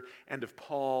Peter and of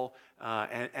Paul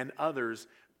and others.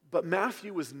 But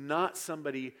Matthew was not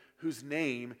somebody whose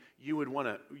name you would want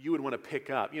to pick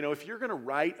up. You know, if you're going to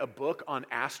write a book on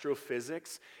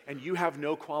astrophysics and you have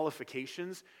no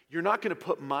qualifications, you're not going to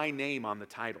put my name on the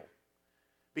title,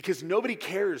 because nobody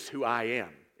cares who I am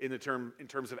in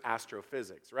terms of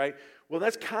astrophysics, right? Well,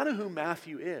 that's kind of who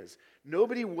Matthew is.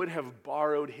 Nobody would have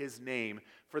borrowed his name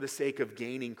for the sake of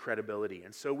gaining credibility,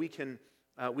 and so we can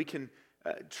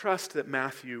trust that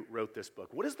Matthew wrote this book.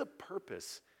 What is the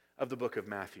purpose of the book of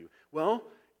Matthew? Well,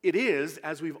 it is,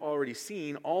 as we've already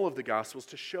seen, all of the Gospels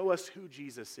to show us who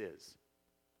Jesus is.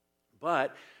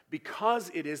 But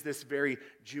because it is this very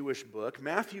Jewish book,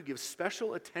 Matthew gives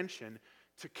special attention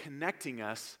to connecting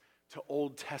us to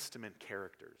Old Testament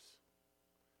characters.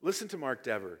 Listen to Mark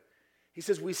Dever. He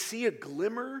says, we see a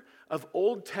glimmer of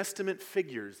Old Testament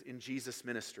figures in Jesus'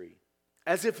 ministry,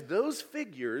 as if those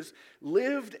figures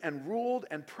lived and ruled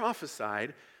and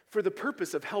prophesied for the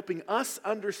purpose of helping us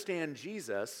understand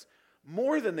Jesus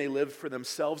more than they lived for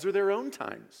themselves or their own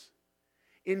times.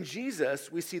 In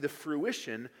Jesus, we see the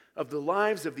fruition of the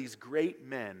lives of these great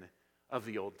men of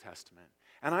the Old Testament.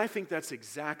 And I think that's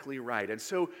exactly right. And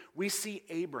so we see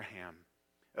Abraham.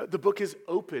 The book is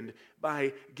opened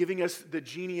by giving us the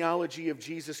genealogy of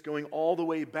Jesus going all the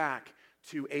way back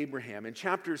to Abraham. In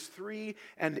chapters 3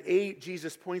 and 8,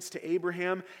 Jesus points to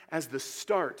Abraham as the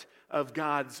start of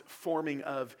God's forming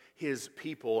of his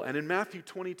people. And in Matthew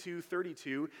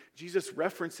 22:32, Jesus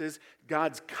references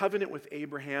God's covenant with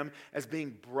Abraham as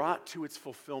being brought to its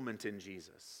fulfillment in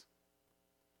Jesus.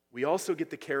 We also get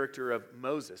the character of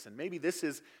Moses, and maybe this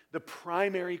is the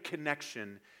primary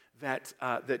connection that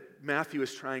Matthew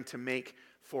is trying to make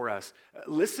for us.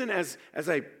 Listen as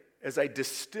I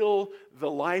distill the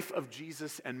life of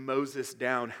Jesus and Moses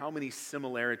down, how many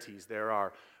similarities there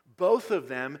are. Both of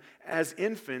them, as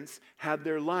infants, had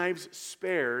their lives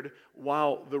spared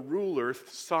while the ruler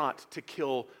sought to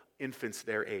kill infants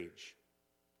their age.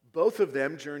 Both of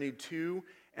them journeyed to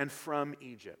and from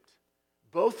Egypt.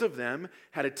 Both of them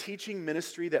had a teaching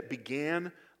ministry that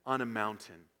began on a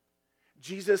mountain.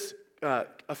 Jesus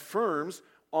affirms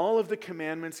all of the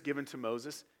commandments given to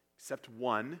Moses, except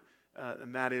one,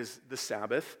 and that is the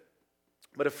Sabbath,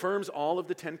 but affirms all of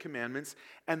the 10 Commandments,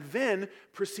 and then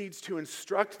proceeds to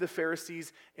instruct the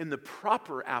Pharisees in the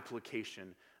proper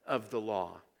application of the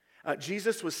law.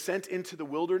 Jesus was sent into the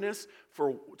wilderness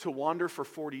to wander for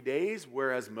 40 days,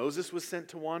 whereas Moses was sent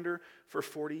to wander for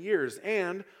 40 years.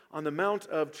 And on the Mount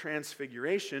of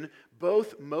Transfiguration,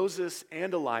 both Moses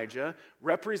and Elijah,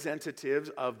 representatives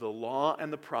of the law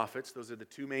and the prophets, those are the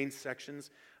two main sections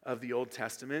of the Old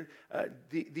Testament,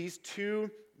 these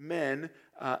two men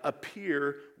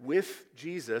appear with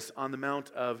Jesus on the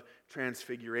Mount of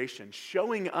Transfiguration,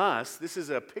 showing us, this is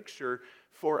a picture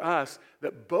for us,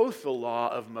 that both the law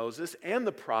of Moses and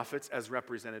the prophets, as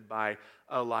represented by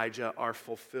Elijah, are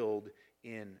fulfilled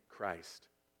in Christ.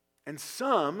 And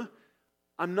some,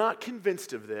 I'm not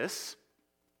convinced of this,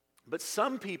 but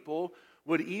some people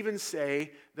would even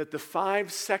say that the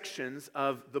 5 sections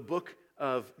of the book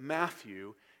of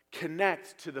Matthew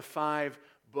connect to the 5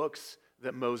 books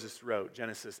that Moses wrote: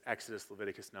 Genesis, Exodus,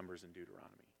 Leviticus, Numbers, and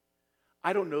Deuteronomy.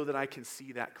 I don't know that I can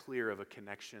see that clear of a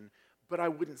connection, but I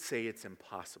wouldn't say it's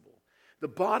impossible. The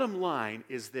bottom line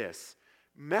is this: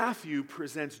 Matthew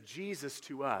presents Jesus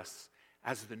to us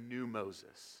as the new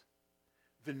Moses,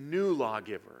 the new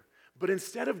lawgiver. But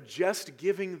instead of just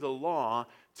giving the law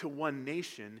to one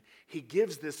nation, he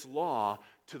gives this law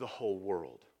to the whole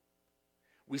world.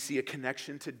 We see a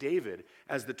connection to David,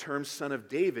 as the term son of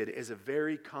David is a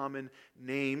very common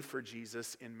name for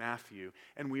Jesus in Matthew.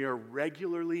 And we are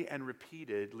regularly and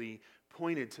repeatedly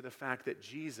pointed to the fact that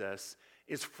Jesus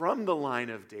is from the line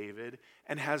of David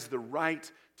and has the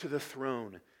right to the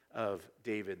throne of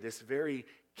David. This very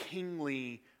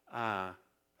kingly,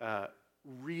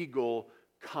 regal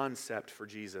concept for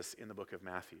Jesus in the book of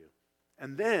Matthew.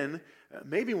 And then,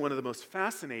 maybe one of the most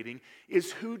fascinating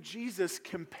is who Jesus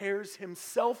compares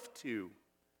himself to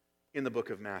in the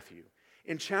book of Matthew.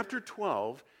 In chapter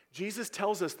 12, Jesus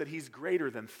tells us that he's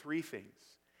greater than three things.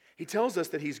 He tells us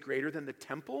that he's greater than the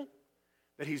temple,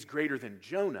 that he's greater than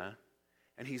Jonah,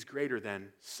 and he's greater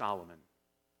than Solomon.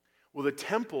 Well, the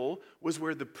temple was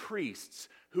where the priests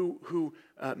who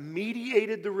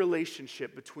mediated the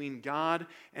relationship between God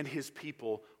and his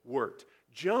people worked.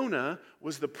 Jonah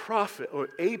was the prophet, or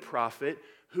a prophet,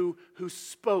 who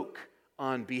spoke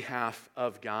on behalf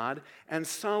of God, and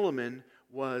Solomon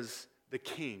was the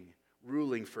king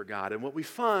ruling for God. And what we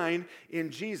find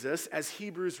in Jesus, as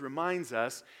Hebrews reminds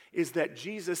us, is that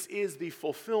Jesus is the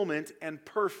fulfillment and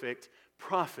perfect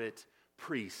prophet,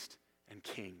 priest, and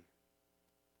king,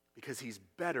 because he's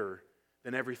better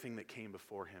than everything that came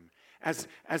before him. As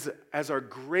our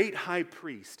great high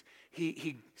priest,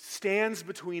 he stands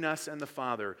between us and the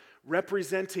Father,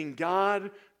 representing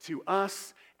God to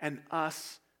us and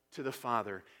us to the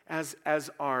Father. As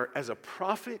a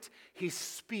prophet, he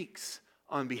speaks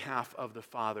on behalf of the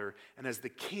Father, and as the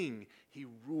king, he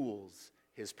rules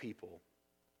his people.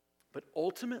 But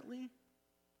ultimately,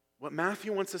 what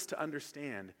Matthew wants us to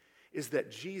understand is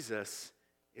that Jesus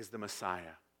is the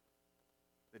Messiah.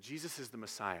 That Jesus is the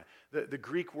Messiah. The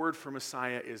Greek word for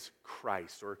Messiah is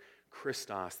Christ, or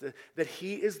Christos. That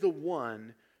he is the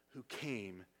one who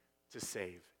came to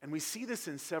save. And we see this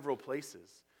in several places.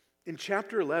 In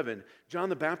chapter 11, John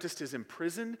the Baptist is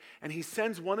imprisoned, and he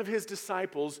sends one of his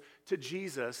disciples to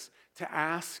Jesus to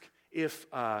ask if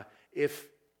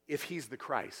he's the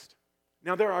Christ.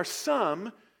 Now, there are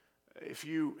some, if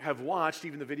you have watched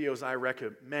even the videos I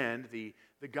recommend, the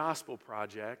Gospel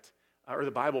Project, or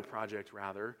the Bible Project,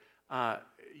 rather,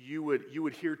 you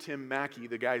would hear Tim Mackey,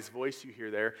 the guy's voice you hear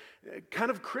there,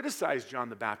 kind of criticize John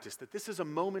the Baptist, that this is a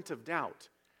moment of doubt.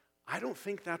 I don't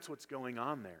think that's what's going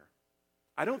on there.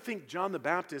 I don't think John the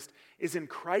Baptist is in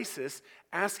crisis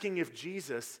asking if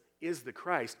Jesus is the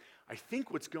Christ. I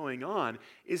think what's going on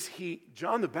is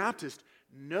John the Baptist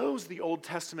knows the Old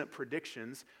Testament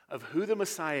predictions of who the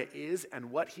Messiah is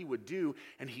and what he would do,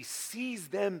 and he sees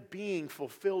them being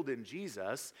fulfilled in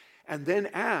Jesus, and then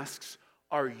asks,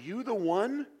 are you the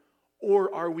one,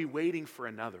 or are we waiting for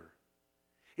another?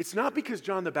 It's not because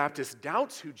John the Baptist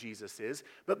doubts who Jesus is,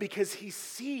 but because he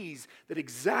sees that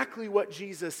exactly what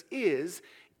Jesus is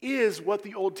what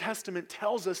the Old Testament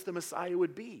tells us the Messiah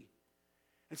would be.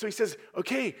 And so he says,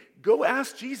 okay, go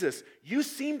ask Jesus. You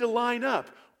seem to line up.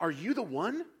 Are you the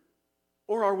one,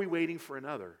 or are we waiting for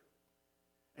another?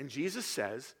 And Jesus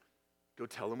says, go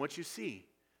tell him what you see,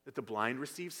 that the blind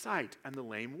receive sight and the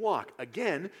lame walk.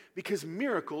 Again, because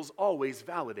miracles always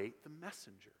validate the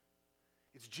messenger.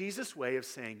 It's Jesus' way of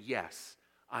saying, yes,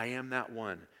 I am that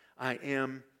one. I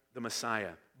am the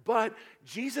Messiah. But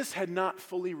Jesus had not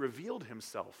fully revealed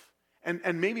himself.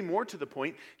 And maybe more to the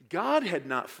point, God had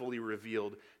not fully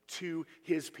revealed to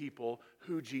his people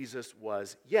who Jesus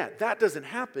was yet. That doesn't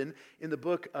happen in the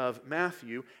book of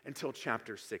Matthew until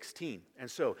chapter 16.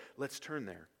 And so let's turn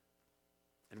there.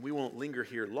 And we won't linger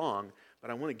here long, but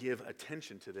I want to give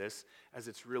attention to this as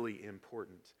it's really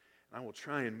important. And I will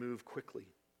try and move quickly.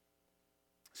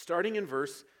 Starting in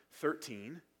verse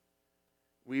 13,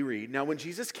 we read, now when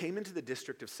Jesus came into the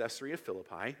district of Caesarea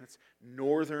Philippi, that's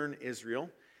northern Israel,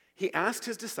 he asked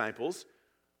his disciples,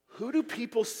 who do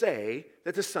people say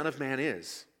that the Son of Man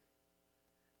is?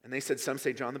 And they said, some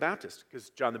say John the Baptist, because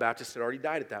John the Baptist had already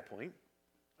died at that point.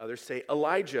 Others say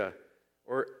Elijah,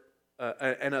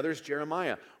 and others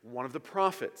Jeremiah, one of the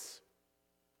prophets.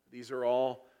 These are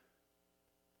all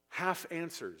half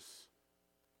answers.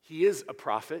 He is a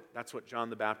prophet. That's what John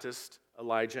the Baptist,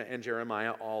 Elijah, and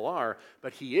Jeremiah all are.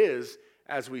 But he is,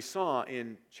 as we saw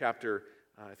in chapter,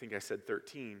 I think I said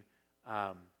 13,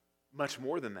 much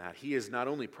more than that. He is not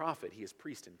only prophet, he is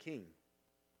priest and king.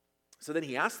 So then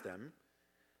he asked them,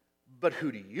 but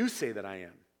who do you say that I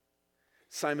am?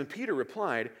 Simon Peter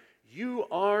replied, "You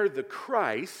are the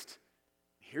Christ."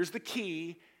 Here's the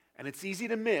key, and it's easy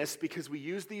to miss because we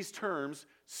use these terms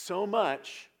so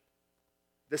much.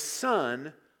 The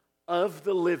Son of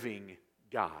the living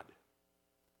God.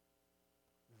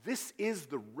 This is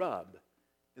the rub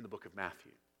in the book of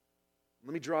Matthew.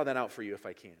 Let me draw that out for you if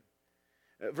I can.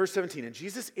 Verse 17, and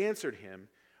Jesus answered him,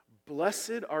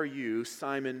 "Blessed are you,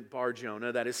 Simon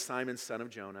Bar-Jonah," that is Simon, son of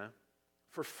Jonah,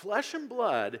 "for flesh and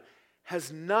blood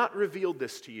has not revealed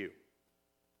this to you."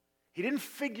 He didn't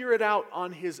figure it out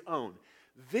on his own.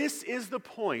 This is the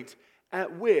point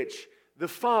at which the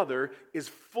Father is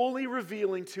fully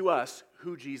revealing to us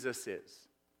who Jesus is.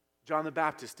 John the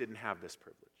Baptist didn't have this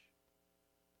privilege.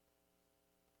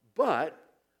 But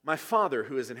my Father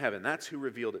who is in heaven, that's who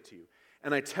revealed it to you.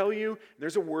 And I tell you,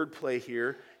 there's a word play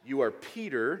here. You are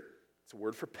Peter, it's a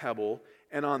word for pebble,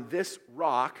 and on this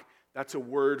rock, that's a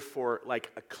word for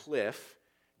like a cliff.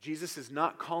 Jesus is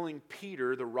not calling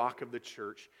Peter the rock of the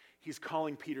church. He's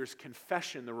calling Peter's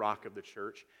confession the rock of the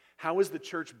church. How is the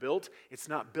church built? It's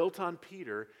not built on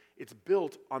Peter. It's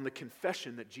built on the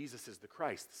confession that Jesus is the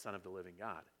Christ, the Son of the living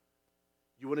God.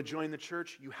 You want to join the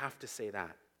church? You have to say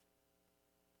that.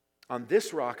 On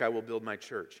this rock I will build my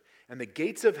church, and the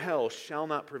gates of hell shall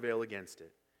not prevail against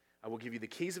it. I will give you the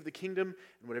keys of the kingdom,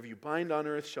 and whatever you bind on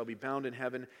earth shall be bound in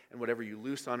heaven, and whatever you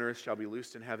loose on earth shall be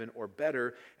loosed in heaven, or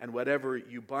better, and whatever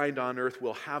you bind on earth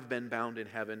will have been bound in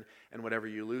heaven, and whatever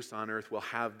you loose on earth will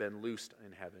have been loosed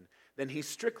in heaven. Then he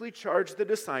strictly charged the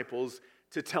disciples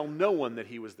to tell no one that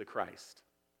he was the Christ.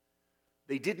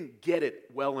 They didn't get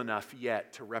it well enough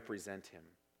yet to represent him.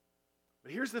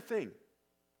 But here's the thing.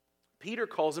 Peter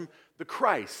calls him the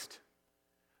Christ,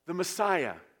 the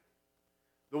Messiah,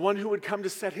 the one who would come to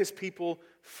set his people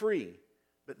free.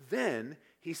 But then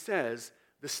he says,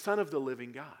 the Son of the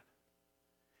living God.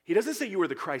 He doesn't say you are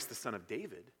the Christ, the Son of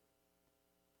David.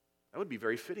 That would be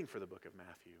very fitting for the book of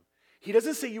Matthew. He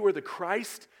doesn't say you are the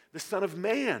Christ, the Son of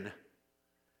Man.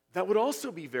 That would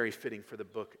also be very fitting for the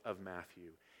book of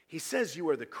Matthew. He says you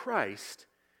are the Christ,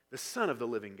 the Son of the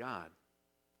living God.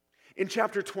 In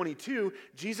chapter 22,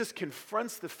 Jesus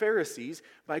confronts the Pharisees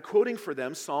by quoting for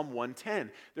them Psalm 110.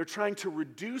 They're trying to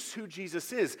reduce who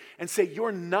Jesus is and say,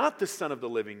 you're not the Son of the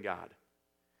living God.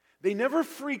 They never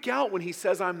freak out when he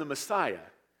says, I'm the Messiah.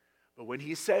 But when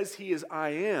he says he is I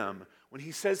am, when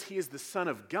he says he is the Son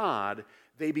of God,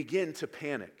 they begin to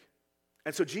panic.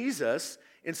 And so Jesus,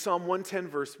 in Psalm 110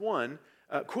 verse 1,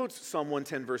 quotes Psalm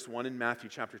 110 verse 1 in Matthew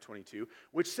chapter 22,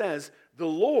 which says, the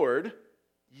Lord,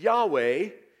 Yahweh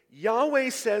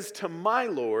says to my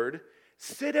Lord,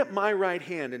 sit at my right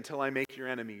hand until I make your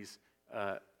enemies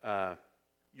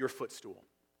your footstool.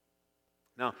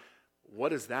 Now,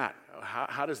 what is that?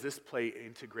 How does this play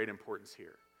into great importance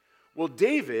here? Well,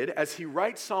 David, as he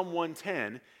writes Psalm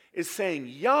 110, is saying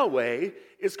Yahweh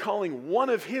is calling one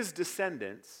of his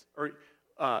descendants, or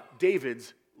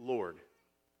David's Lord.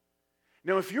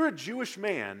 Now, if you're a Jewish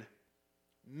man,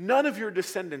 none of your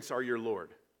descendants are your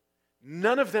Lord.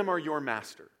 None of them are your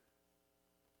master.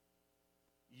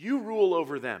 You rule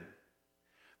over them.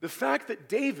 The fact that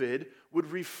David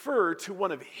would refer to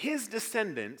one of his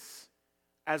descendants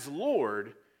as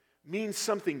Lord means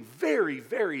something very,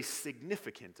 very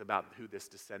significant about who this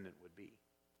descendant would be.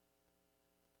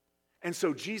 And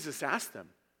so Jesus asked them,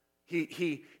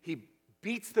 he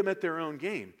beats them at their own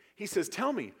game. He says,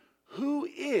 tell me, who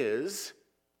is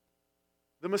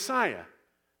the Messiah?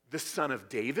 The Son of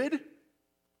David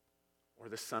or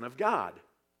the Son of God?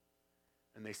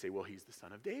 And they say, well, he's the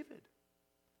Son of David.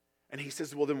 And he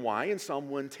says, well, then why in Psalm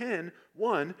 110,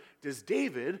 1, does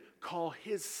David call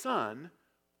his son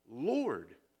Lord?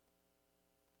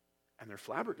 And they're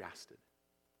flabbergasted.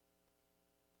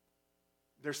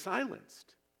 They're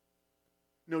silenced.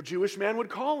 No Jewish man would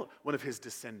call one of his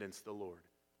descendants the Lord.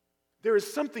 There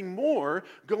is something more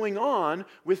going on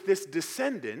with this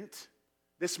descendant,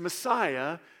 this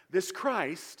Messiah, this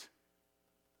Christ,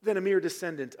 than a mere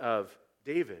descendant of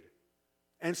David.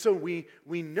 And so we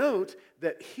note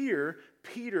that here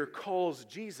Peter calls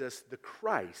Jesus the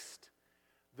Christ,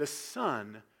 the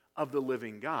Son of the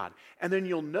living God. And then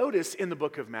you'll notice in the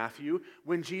book of Matthew,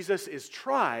 when Jesus is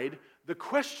tried, the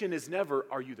question is never,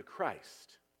 are you the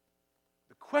Christ?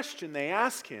 The question they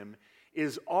ask him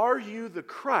is, are you the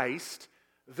Christ,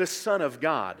 the Son of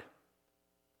God?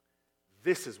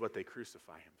 This is what they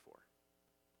crucify him for.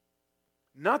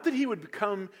 Not that he would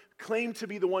claim to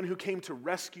be the one who came to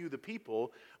rescue the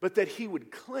people, but that he would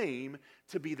claim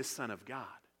to be the Son of God.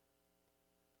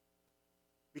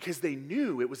 Because they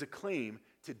knew it was a claim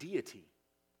to deity.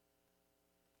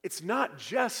 It's not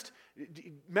just,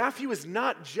 Matthew is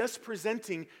not just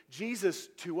presenting Jesus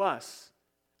to us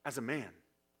as a man.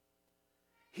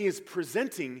 he is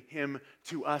presenting him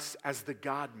to us as the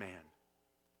God-man.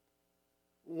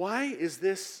 Why is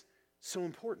this so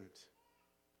important?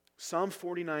 Psalm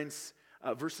 49,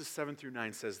 verses 7 through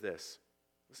 9 says this.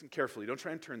 Listen carefully. Don't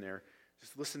try and turn there.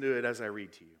 Just listen to it as I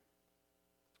read to you.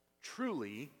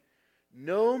 Truly,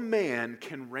 no man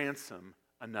can ransom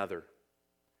another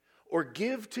or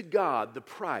give to God the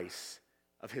price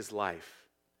of his life.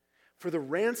 For the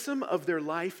ransom of their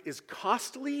life is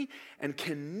costly and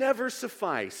can never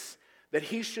suffice that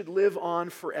he should live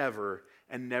on forever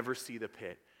and never see the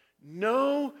pit.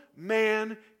 No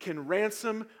man can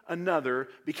ransom another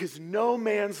because no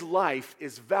man's life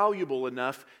is valuable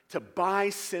enough to buy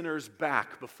sinners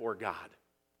back before God.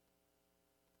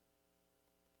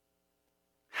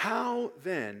 How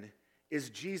then is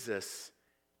Jesus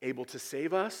able to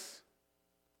save us?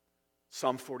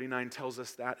 Psalm 49 tells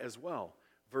us that as well.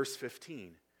 Verse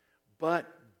 15, but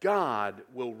God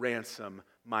will ransom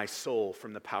my soul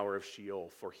from the power of Sheol,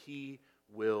 for he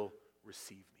will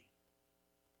receive me.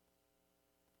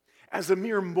 As a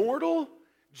mere mortal,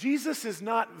 Jesus is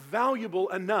not valuable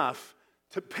enough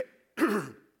to pay,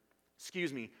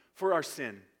 for our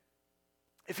sin.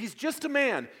 If he's just a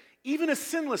man, even a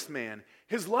sinless man,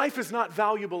 his life is not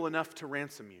valuable enough to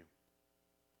ransom you.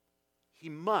 He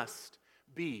must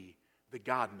be the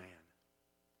God-man.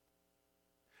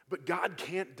 But God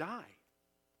can't die.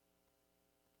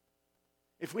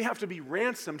 If we have to be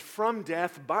ransomed from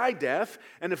death by death,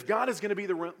 and if God is going to be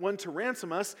the one to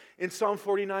ransom us, in Psalm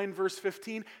 49, verse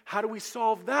 15, how do we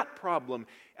solve that problem?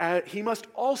 He must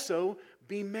also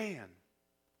be man.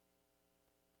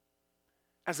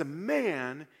 As a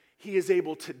man, he is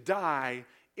able to die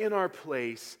in our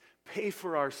place, pay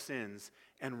for our sins,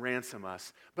 and ransom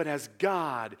us. But as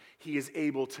God, he is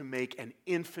able to make an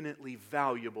infinitely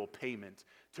valuable payment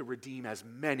to redeem as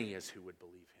many as who would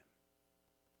believe him.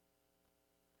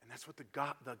 And that's what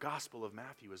the gospel of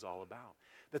Matthew is all about.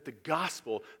 That the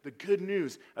gospel, the good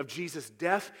news of Jesus'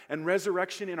 death and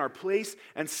resurrection in our place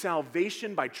and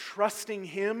salvation by trusting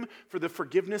him for the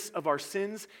forgiveness of our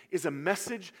sins is a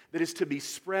message that is to be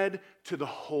spread to the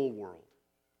whole world,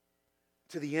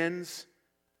 to the ends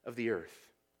of the earth.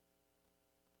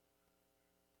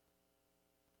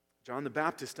 John the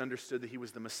Baptist understood that he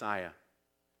was the Messiah,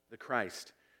 the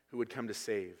Christ, who would come to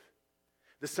save.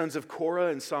 The sons of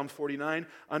Korah in Psalm 49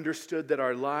 understood that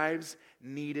our lives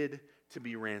needed to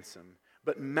be ransomed.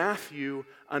 But Matthew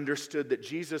understood that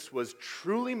Jesus was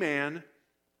truly man,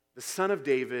 the Son of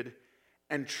David,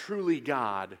 and truly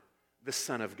God, the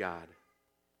Son of God.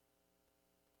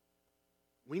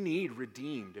 We need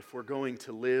redeemed if we're going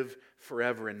to live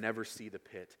forever and never see the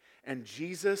pit. And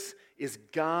Jesus is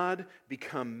God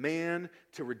become man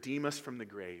to redeem us from the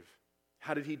grave.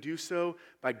 How did he do so?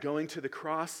 By going to the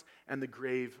cross and the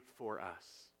grave for us.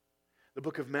 The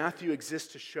book of Matthew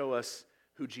exists to show us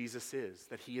who Jesus is,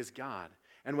 that he is God,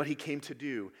 and what he came to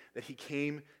do, that he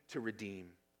came to redeem.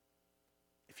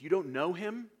 If you don't know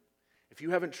him, if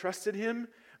you haven't trusted him,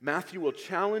 Matthew will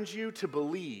challenge you to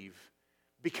believe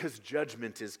because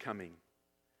judgment is coming.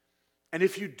 And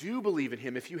if you do believe in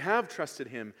him, if you have trusted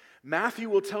him, Matthew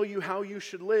will tell you how you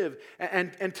should live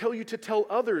and tell you to tell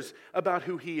others about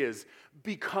who he is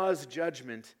because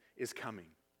judgment is coming.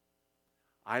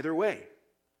 Either way,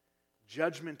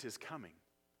 judgment is coming.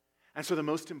 And so the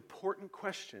most important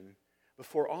question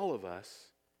before all of us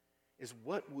is,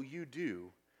 what will you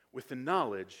do with the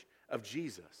knowledge of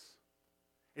Jesus?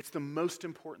 It's the most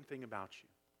important thing about you.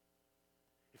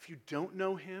 If you don't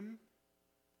know him,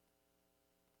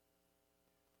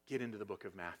 get into the book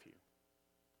of Matthew.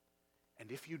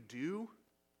 And if you do,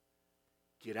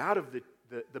 get out of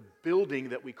the building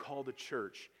that we call the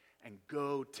church and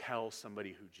go tell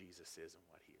somebody who Jesus is and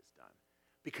what he has done.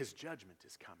 Because judgment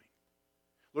is coming.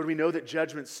 Lord, we know that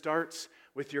judgment starts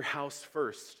with your house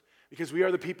first, because we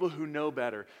are the people who know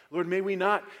better. Lord, may we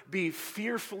not be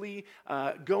fearfully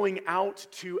going out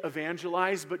to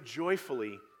evangelize, but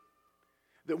joyfully.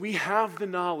 That we have the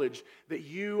knowledge that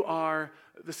you are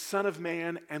the Son of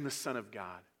Man and the Son of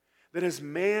God. That as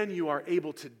man you are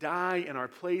able to die in our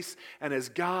place, and as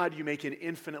God you make an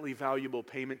infinitely valuable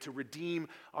payment to redeem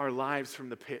our lives from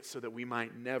the pit so that we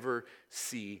might never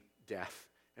see death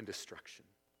and destruction.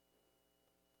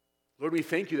 Lord, we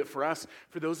thank you that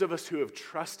for those of us who have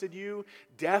trusted you,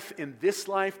 death in this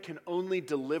life can only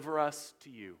deliver us to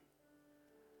you.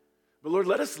 But Lord,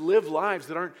 let us live lives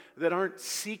that aren't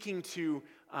seeking to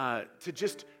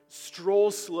just stroll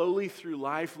slowly through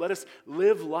life. Let us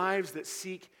live lives that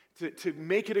seek to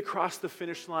make it across the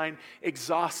finish line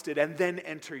exhausted and then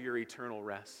enter your eternal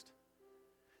rest.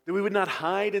 That we would not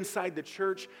hide inside the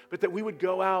church, but that we would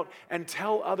go out and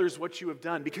tell others what you have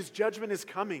done, because judgment is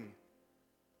coming.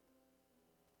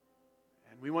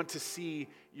 We want to see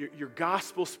your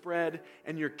gospel spread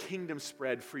and your kingdom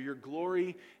spread for your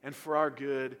glory and for our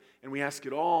good. And we ask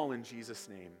it all in Jesus'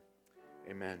 name.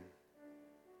 Amen.